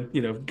go to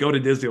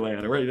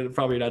Disneyland, or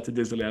probably not to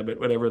Disneyland, but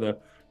whatever the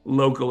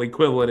local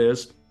equivalent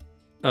is.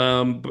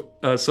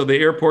 So the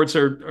airports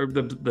are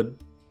the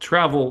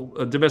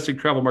domestic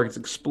travel markets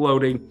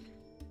exploding,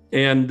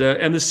 and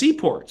the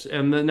seaports.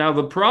 And now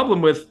the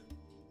problem with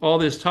all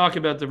this talk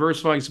about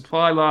diversifying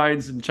supply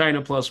lines and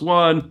China plus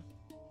one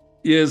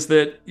is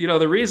that,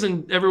 the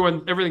reason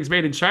everything's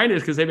made in China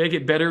is because they make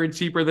it better and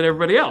cheaper than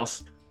everybody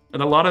else.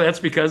 And a lot of that's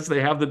because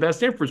they have the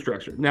best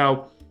infrastructure.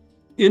 Now,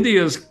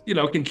 India's,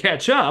 can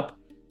catch up,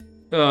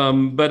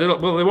 but they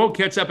won't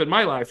catch up in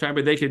my lifetime,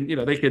 but they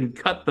can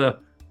cut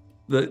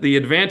the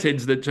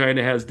advantage that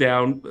China has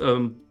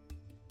down,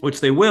 which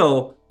they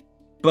will.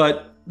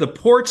 But the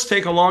ports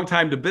take a long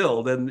time to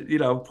build, and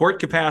port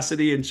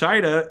capacity in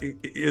China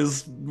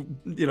is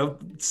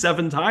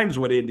 7 times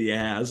what India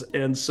has,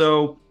 and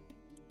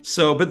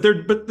but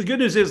the good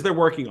news is they're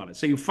working on it.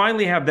 So you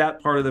finally have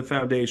that part of the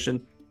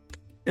foundation,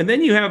 and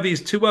then you have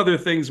these 2 other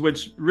things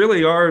which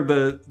really are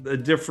the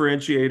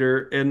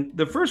differentiator. And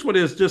the first one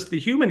is just the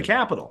human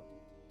capital.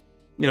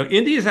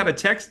 India's had a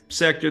tech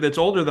sector that's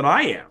older than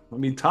I am. I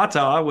mean,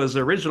 Tata was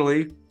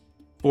originally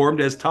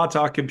formed as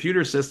Tata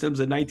Computer Systems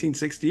in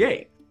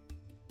 1968.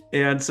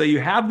 And so you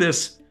have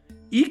this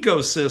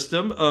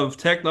ecosystem of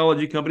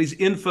technology companies.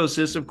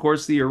 Infosys, of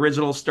course, the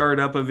original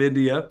startup of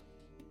India,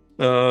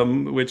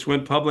 which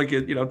went public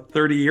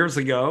 30 years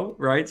ago,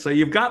 right? So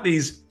you've got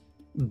these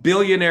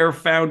billionaire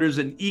founders,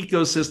 an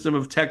ecosystem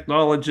of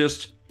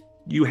technologists.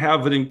 You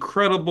have an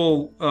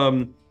incredible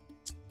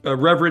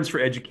reverence for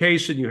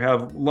education. You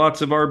have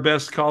lots of our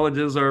best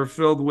colleges are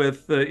filled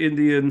with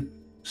Indian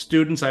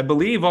students. I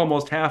believe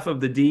almost half of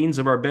the deans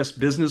of our best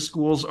business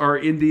schools are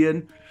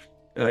Indian.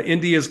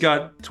 India's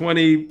got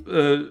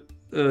 23.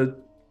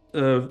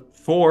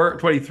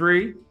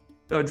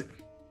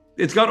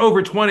 It's got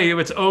over 20 of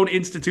its own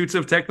institutes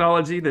of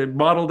technology that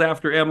modeled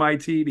after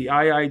MIT, the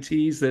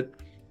IITs that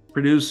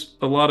produce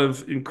a lot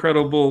of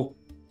incredible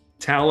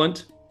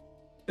talent.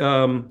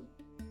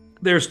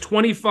 There's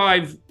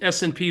 25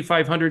 S&P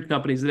 500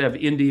 companies that have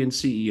Indian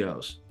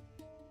CEOs.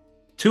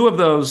 2 of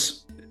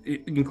those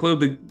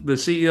include the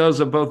CEOs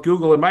of both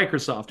Google and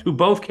Microsoft, who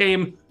both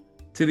came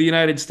to the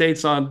United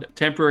States on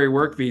temporary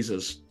work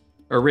visas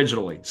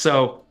originally.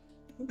 So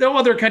no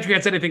other country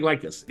has anything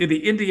like this. The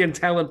Indian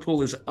talent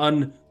pool is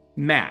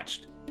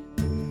unmatched.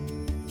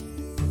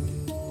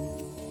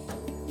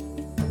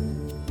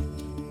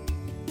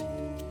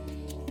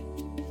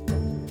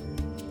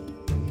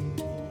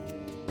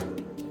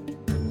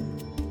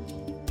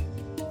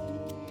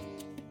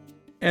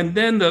 And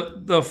then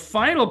the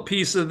final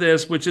piece of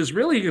this, which is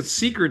really a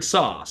secret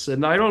sauce,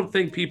 and I don't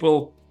think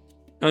people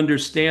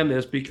understand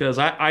this because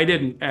I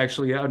didn't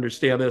actually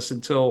understand this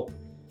until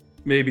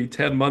maybe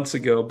 10 months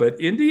ago, but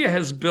India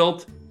has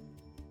built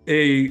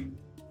a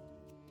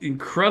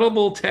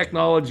incredible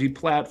technology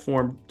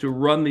platform to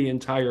run the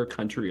entire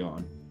country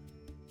on.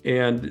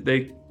 And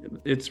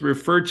it's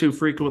referred to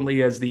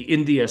frequently as the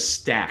India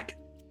Stack,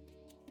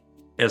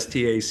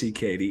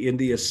 STACK, the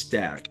India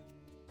Stack.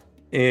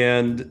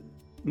 And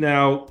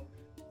now,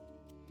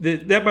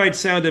 that might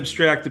sound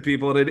abstract to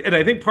people, and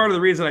I think part of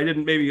the reason I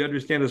didn't maybe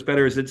understand this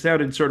better is it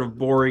sounded sort of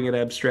boring and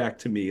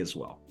abstract to me as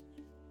well.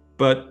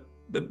 But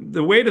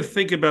the way to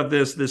think about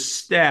this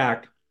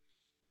stack,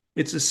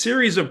 it's a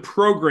series of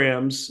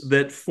programs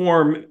that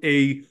form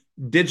a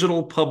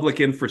digital public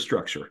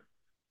infrastructure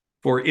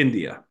for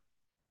India.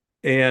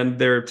 And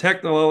they're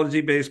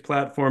technology-based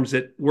platforms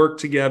that work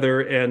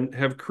together and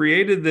have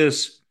created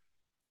this,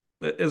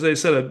 as I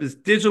said, this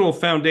digital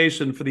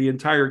foundation for the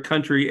entire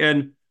country.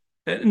 And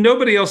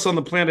nobody else on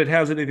the planet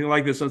has anything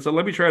like this. And so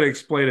let me try to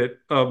explain it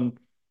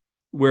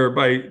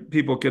whereby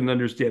people can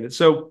understand it.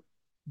 So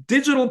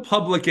digital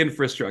public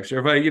infrastructure,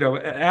 if I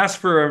ask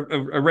for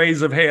a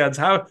raise of hands,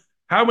 how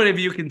many of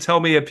you can tell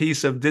me a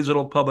piece of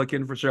digital public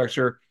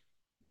infrastructure?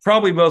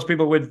 Probably most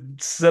people would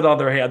sit on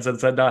their hands and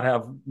said not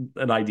have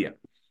an idea.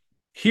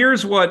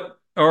 Here's what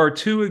are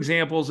 2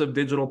 examples of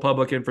digital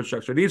public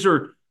infrastructure. These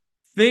are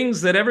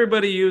things that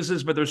everybody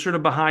uses, but they're sort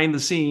of behind the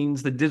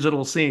scenes, the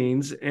digital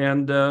scenes,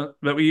 and that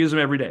we use them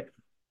every day.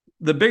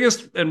 The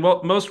biggest and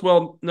most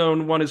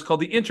well-known one is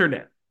called the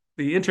internet.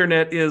 The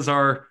internet is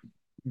our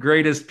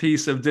greatest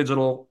piece of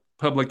digital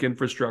public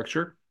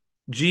infrastructure.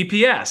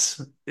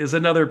 GPS is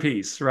another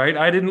piece, right?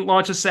 I didn't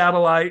launch a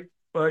satellite.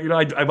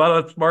 I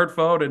bought a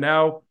smartphone, and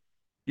now,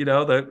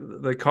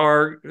 the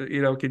car,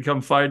 can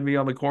come find me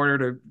on the corner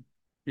to,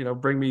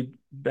 bring me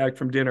back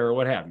from dinner or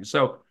what have you.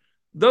 So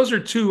those are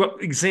 2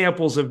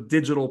 examples of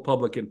digital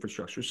public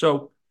infrastructure.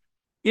 So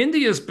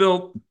India's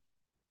built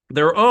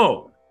their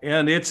own,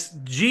 and it's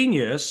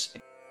genius.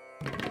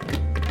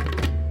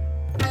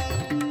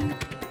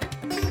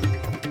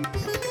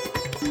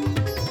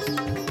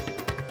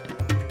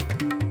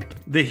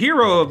 The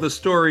hero of the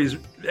story is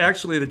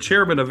actually the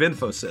chairman of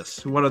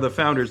Infosys, one of the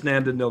founders,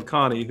 Nandan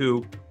Nilekani,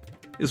 who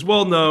is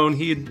well known.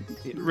 He had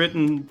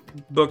written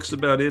books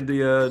about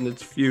India and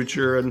its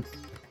future, and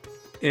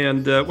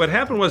what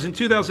happened was in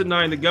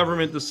 2009, the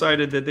government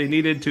decided that they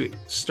needed to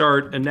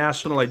start a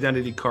national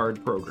identity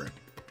card program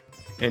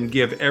and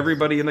give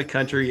everybody in the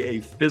country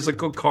a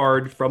physical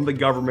card from the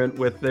government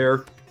with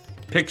their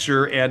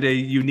picture and a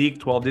unique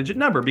 12-digit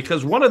number.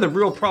 Because one of the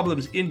real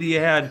problems India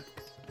had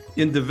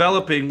in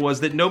developing was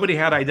that nobody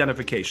had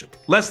identification.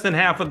 Less than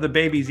half of the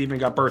babies even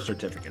got birth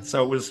certificates.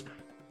 So it was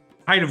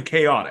kind of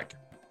chaotic.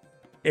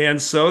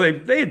 And so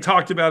they had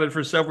talked about it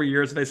for several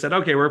years, and they said,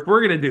 okay, we're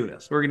going to do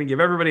this. We're going to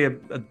give everybody a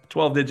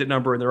 12-digit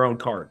number in their own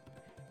card.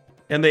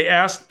 And they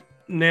asked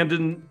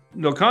Nandan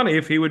Nilekani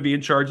if he would be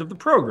in charge of the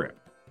program.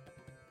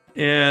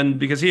 And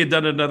because he had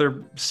done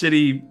another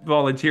city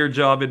volunteer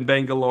job in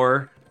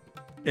Bangalore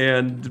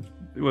and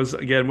was,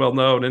 again, well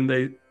known,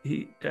 and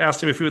he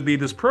asked him if he would lead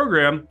this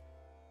program.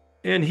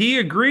 And he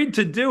agreed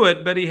to do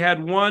it, but he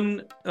had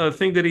one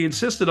thing that he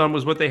insisted on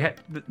was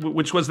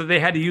which was that they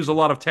had to use a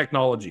lot of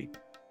technology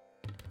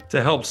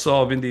to help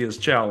solve India's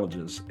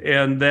challenges.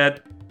 And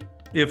that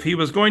if he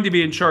was going to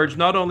be in charge,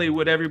 not only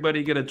would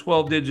everybody get a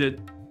 12-digit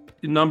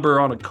number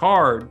on a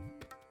card,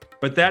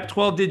 but that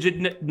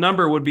 12-digit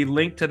number would be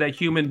linked to that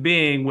human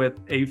being with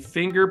a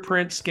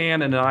fingerprint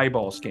scan and an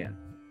eyeball scan,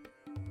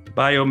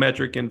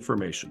 biometric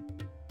information.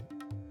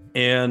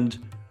 And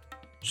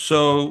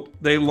so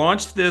they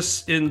launched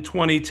this in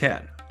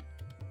 2010.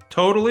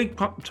 Totally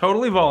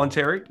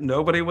voluntary.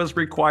 Nobody was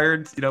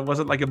required. It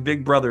wasn't like a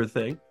Big Brother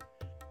thing.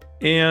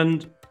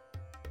 And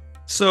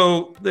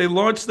so they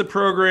launched the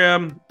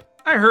program.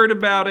 I heard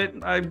about it.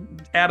 I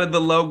added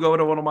the logo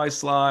to one of my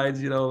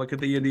slides. Look at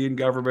the Indian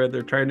government.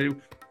 They're trying to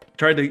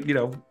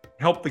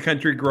help the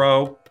country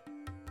grow.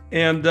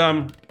 And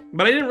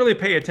but I didn't really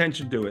pay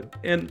attention to it.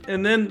 And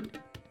then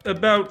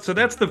so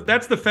that's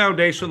the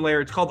foundation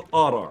layer. It's called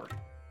Aadhaar,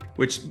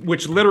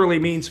 which literally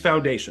means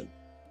foundation.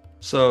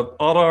 So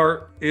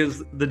Aadhaar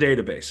is the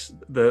database,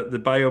 the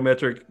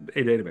biometric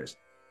database.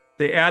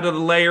 They added a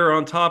layer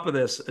on top of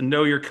this, a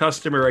know your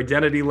customer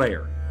identity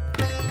layer.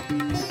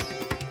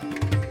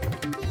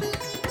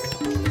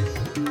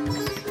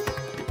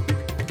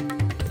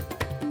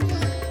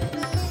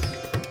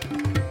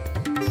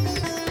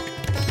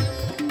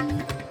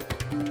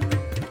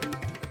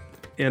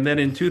 And then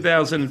in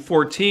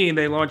 2014,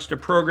 they launched a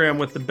program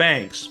with the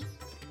banks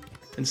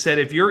and said,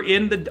 if you're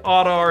in the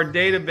Aadhaar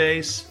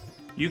database,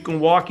 you can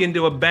walk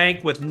into a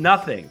bank with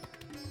nothing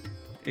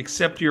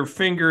except your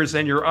fingers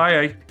and your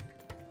eye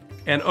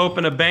and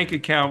open a bank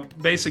account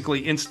basically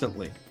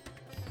instantly.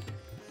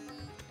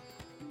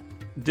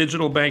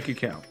 Digital bank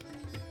account.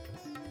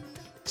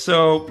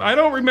 So I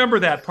don't remember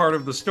that part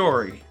of the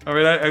story. I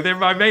mean,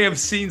 I may have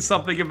seen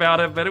something about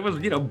it, but it was,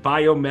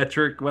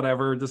 biometric,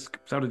 whatever. Just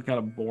sounded kind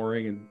of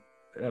boring and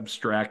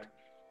abstract.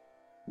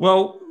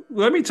 Well,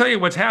 let me tell you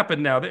what's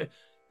happened now.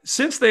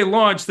 Since they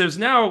launched, there's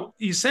now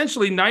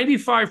essentially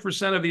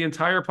 95% of the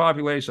entire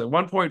population,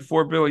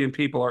 1.4 billion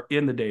people, are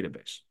in the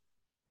database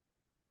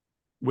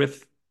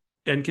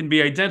and can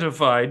be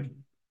identified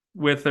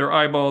with their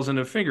eyeballs and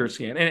a finger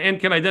scan and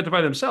can identify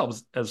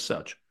themselves as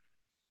such.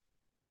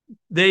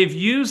 They've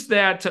used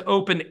that to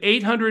open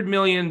 800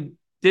 million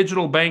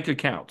digital bank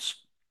accounts.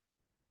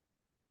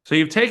 So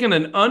you've taken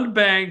an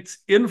unbanked,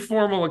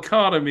 informal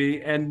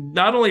economy and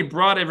not only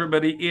brought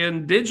everybody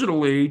in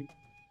digitally,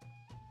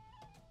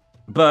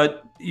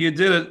 but you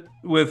did it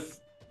with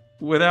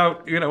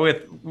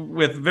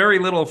very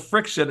little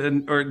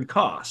friction or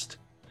cost.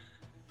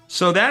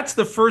 So that's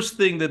the first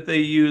thing that they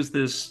use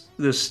this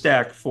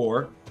stack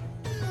for.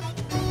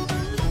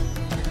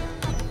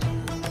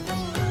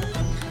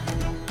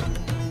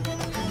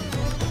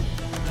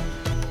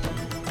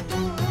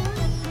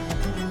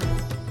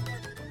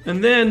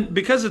 And then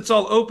because it's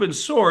all open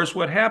source,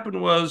 what happened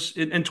was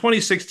in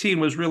 2016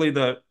 was really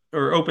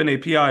open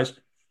APIs.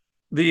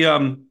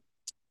 The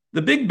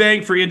big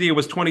bang for India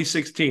was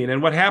 2016.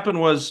 And what happened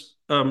was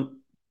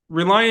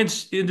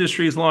Reliance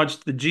Industries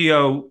launched the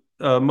Jio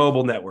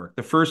mobile network,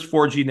 the first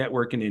 4G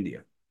network in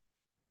India.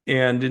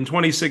 And in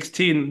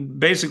 2016,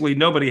 basically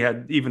nobody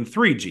had even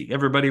 3G.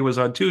 Everybody was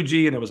on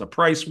 2G, and there was a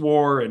price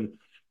war, and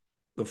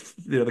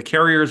the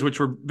carriers, which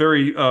were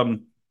very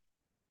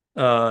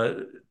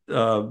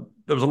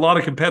there was a lot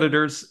of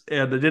competitors,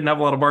 and they didn't have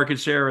a lot of market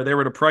share, and they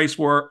were in a price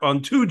war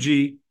on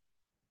 2G.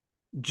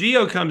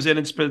 Jio comes in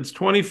and spends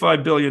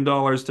 $25 billion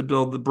to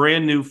build the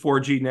brand new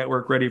 4G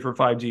network ready for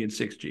 5G and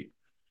 6G,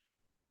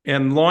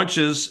 and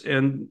launches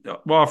and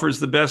offers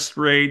the best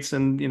rates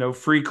and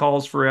free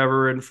calls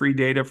forever and free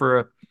data for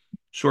a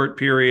short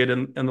period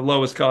and the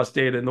lowest cost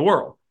data in the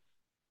world.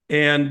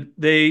 And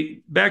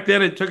back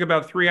then it took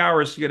about 3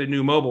 hours to get a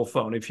new mobile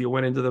phone if you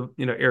went into the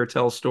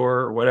Airtel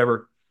store or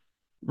whatever.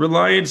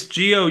 Reliance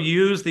Jio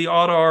used the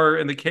Aadhaar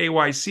and the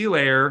KYC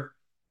layer,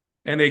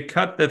 and they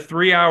cut the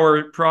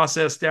 3-hour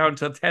process down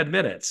to 10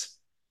 minutes.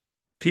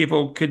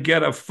 People could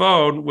get a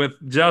phone with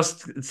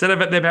instead of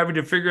them having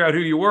to figure out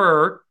who you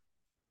were,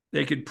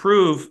 they could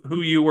prove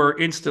who you were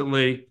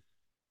instantly.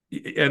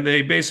 And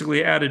they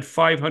basically added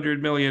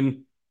 500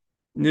 million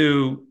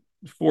new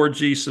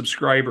 4G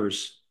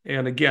subscribers.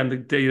 And again, the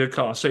data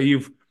cost. So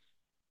you've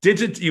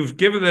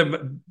given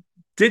them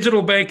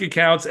digital bank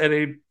accounts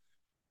and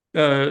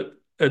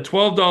a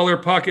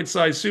 $12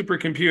 pocket-sized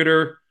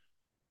supercomputer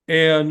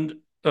and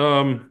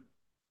now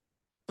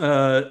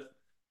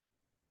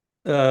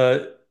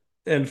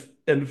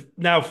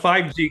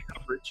 5G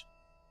coverage.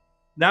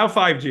 Now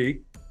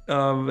 5G.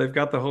 They've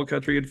got the whole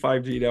country in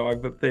 5G now, I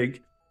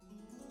think.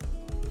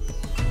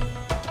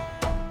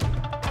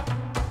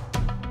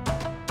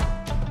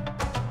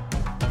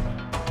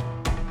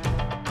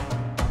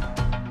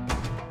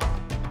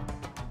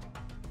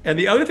 And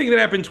the other thing that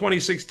happened in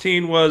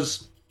 2016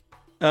 was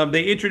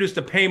they introduced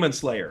a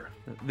payments layer,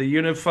 the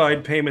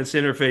Unified Payments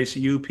Interface,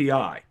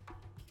 UPI.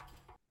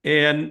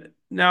 And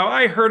now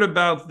I heard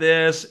about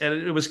this, and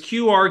it was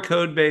QR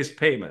code-based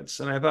payments.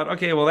 And I thought,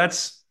 okay, well,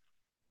 that's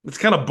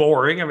kind of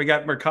boring. And we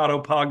got Mercado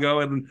Pago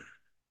and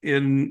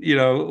in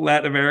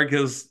Latin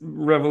America's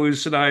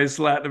revolutionized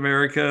Latin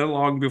America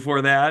long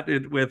before that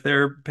with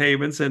their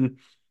payments. And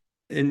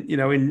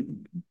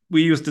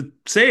we used to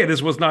say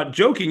this was not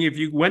joking. If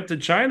you went to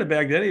China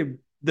back then,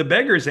 the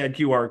beggars had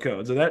QR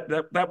codes, and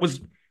that was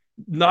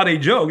not a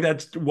joke.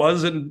 That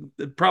was, and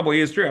it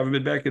probably is true. I haven't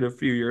been back in a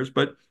few years,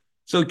 but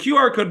so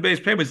QR code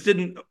based payments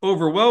didn't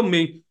overwhelm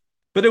me,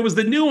 but it was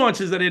the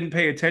nuances that I didn't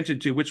pay attention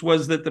to, which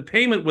was that the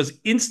payment was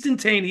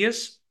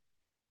instantaneous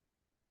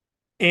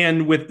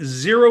and with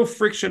zero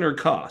friction or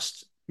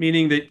cost,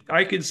 meaning that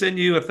I could send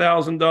you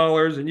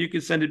 $1,000 and you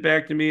could send it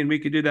back to me, and we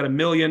could do that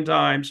 1,000,000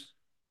 times,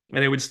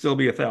 and it would still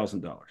be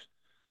 $1,000.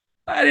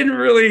 I didn't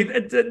really,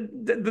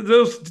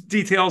 those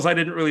details I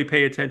didn't really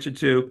pay attention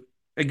to.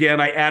 Again,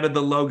 I added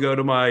the logo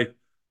to my,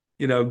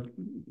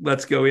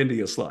 Let's Go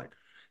India slide.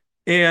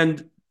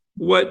 And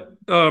what's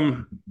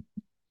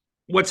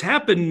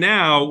happened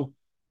now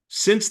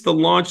since the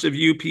launch of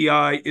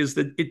UPI is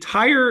the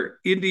entire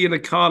Indian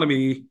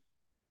economy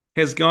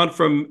has gone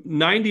from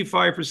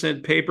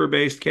 95%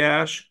 paper-based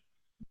cash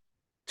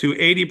to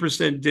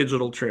 80%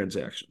 digital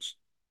transactions.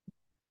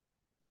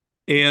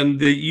 And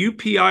the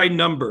UPI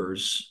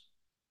numbers,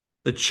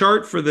 the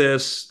chart for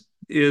this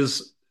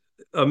is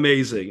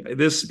amazing.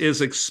 This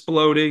is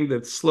exploding.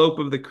 The slope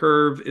of the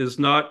curve is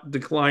not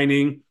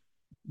declining.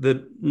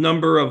 The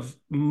number of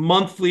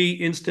monthly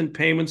instant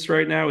payments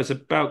right now is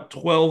about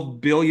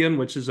 12 billion,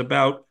 which is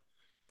about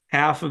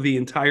half of the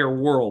entire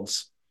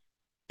world's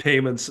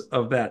payments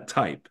of that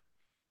type.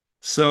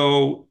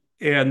 So,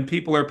 and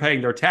people are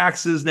paying their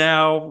taxes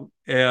now,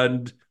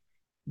 and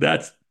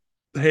that's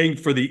paying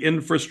for the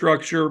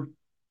infrastructure.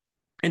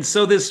 And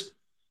so this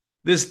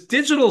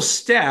digital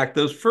stack,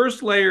 those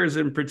first layers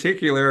in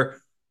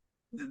particular,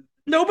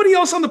 nobody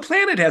else on the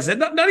planet has that.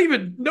 Not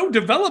even, no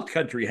developed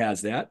country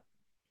has that,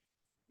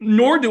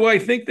 nor do I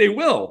think they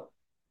will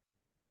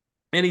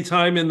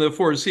anytime in the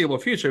foreseeable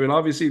future. I mean,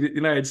 obviously, the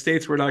United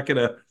States, we're not going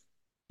to,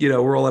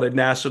 roll out a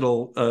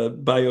national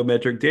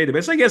biometric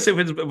database. I guess if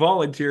it's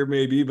volunteer,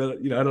 maybe, but,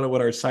 I don't know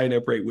what our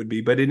sign-up rate would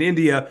be. But in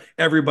India,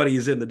 everybody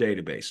is in the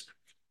database.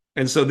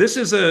 And so this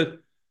is a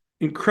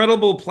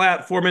incredible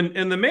platform.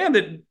 And the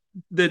man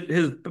that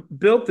has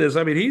built this,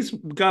 I mean, he's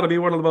got to be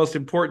one of the most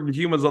important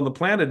humans on the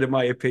planet, in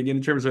my opinion,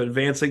 in terms of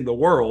advancing the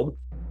world.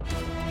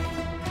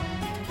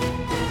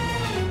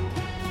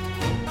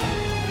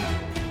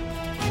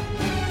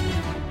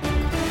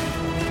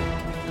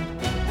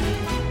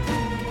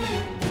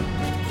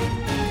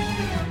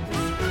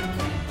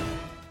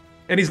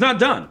 And he's not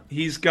done.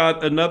 He's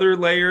got another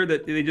layer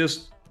that they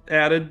just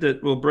added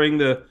that will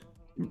bring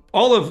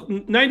all of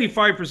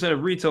 95%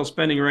 of retail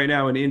spending right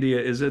now in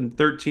India is in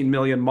 13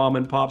 million mom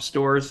and pop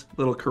stores,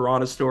 little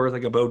Kirana stores,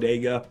 like a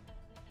bodega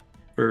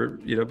for,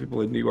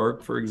 people in New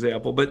York, for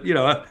example. But,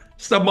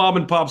 it's a mom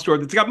and pop store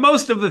that's got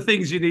most of the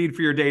things you need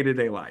for your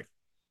day-to-day life.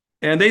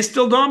 And they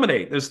still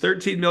dominate. There's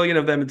 13 million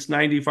of them. It's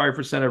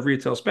 95% of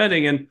retail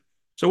spending. And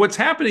so what's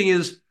happening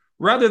is,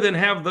 rather than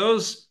have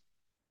those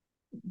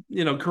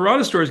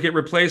Kirana stores get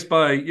replaced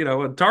by,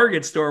 a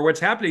Target store, what's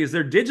happening is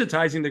they're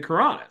digitizing the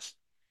Kiranas.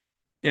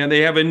 And they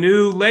have a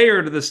new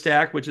layer to the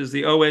stack, which is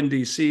the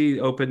ONDC,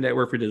 Open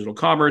Network for Digital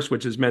Commerce,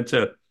 which is meant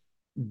to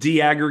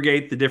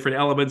deaggregate the different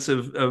elements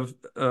of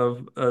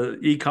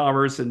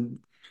e-commerce and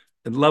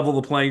level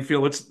the playing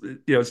field.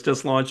 It's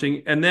just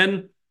launching. And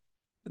then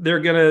they're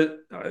going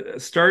to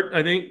start,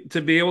 I think,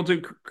 to be able to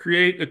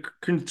create a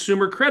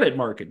consumer credit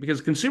market,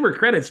 because consumer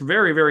credit's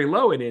very, very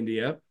low in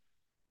India.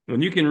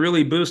 And you can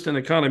really boost an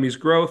economy's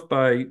growth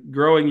by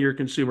growing your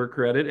consumer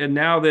credit. And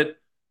now that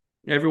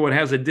everyone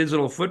has a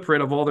digital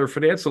footprint of all their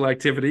financial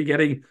activity,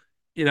 getting,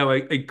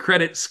 a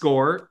credit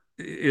score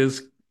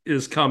is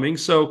coming.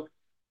 So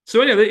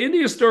anyway, the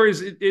India story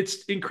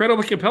it's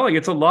incredibly compelling.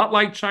 It's a lot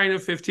like China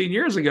 15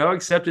 years ago,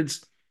 except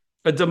it's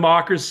a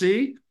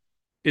democracy.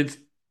 Its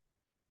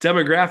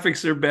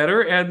demographics are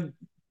better, and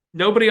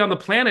nobody on the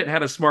planet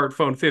had a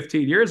smartphone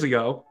 15 years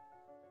ago.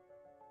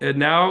 And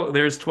now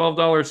there's $12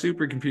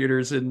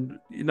 supercomputers in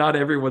not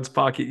everyone's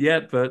pocket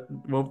yet, but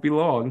won't be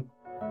long.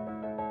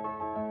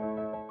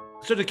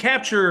 So to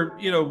capture,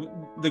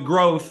 the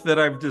growth that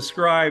I've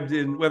described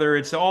in whether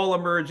it's all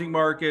emerging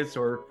markets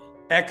or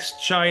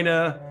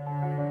ex-China,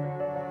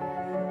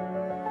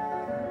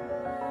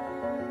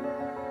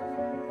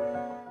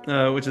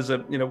 which is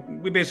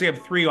we basically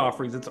have three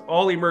offerings. It's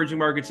all emerging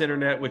markets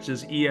internet, which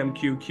is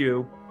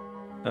EMQQ,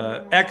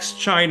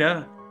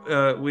 ex-China,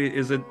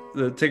 is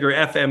the ticker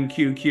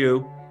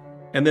FMQQ,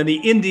 and then the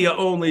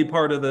India-only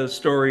part of the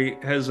story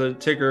has a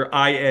ticker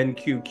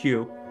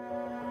INQQ.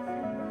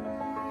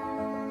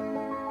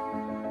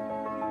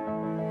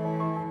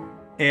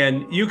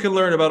 And you can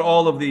learn about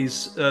all of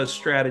these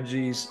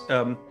strategies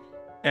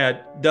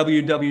at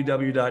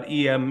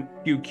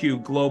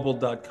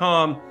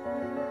www.emqqglobal.com.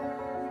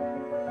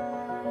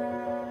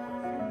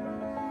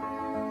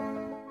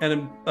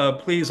 And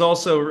please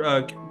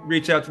also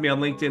reach out to me on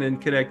LinkedIn and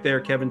connect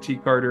there, Kevin T.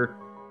 Carter,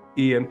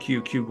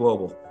 EMQQ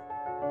Global.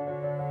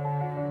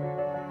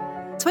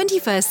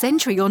 21st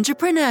Century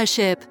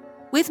Entrepreneurship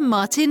with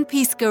Martin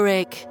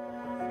Piskarik.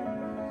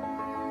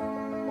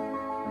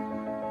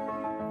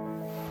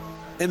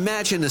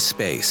 Imagine a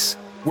space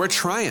where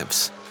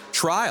triumphs,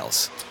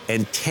 trials,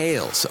 and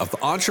tales of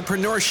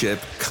entrepreneurship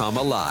come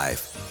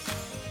alive.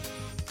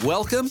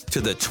 Welcome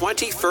to the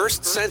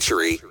 21st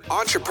Century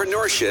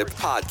Entrepreneurship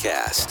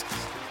Podcast,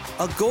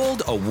 a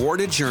gold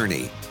awarded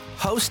journey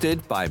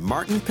hosted by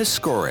Martin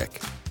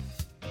Piskarik,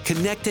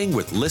 connecting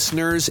with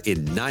listeners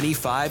in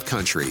 95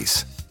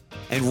 countries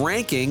and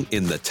ranking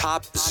in the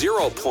top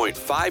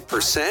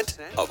 0.5%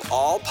 of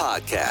all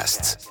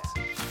podcasts.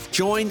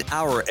 Join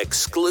our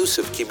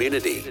exclusive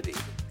community,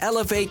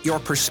 elevate your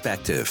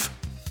perspective,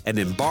 and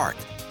embark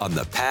on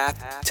the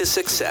path to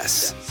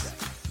success.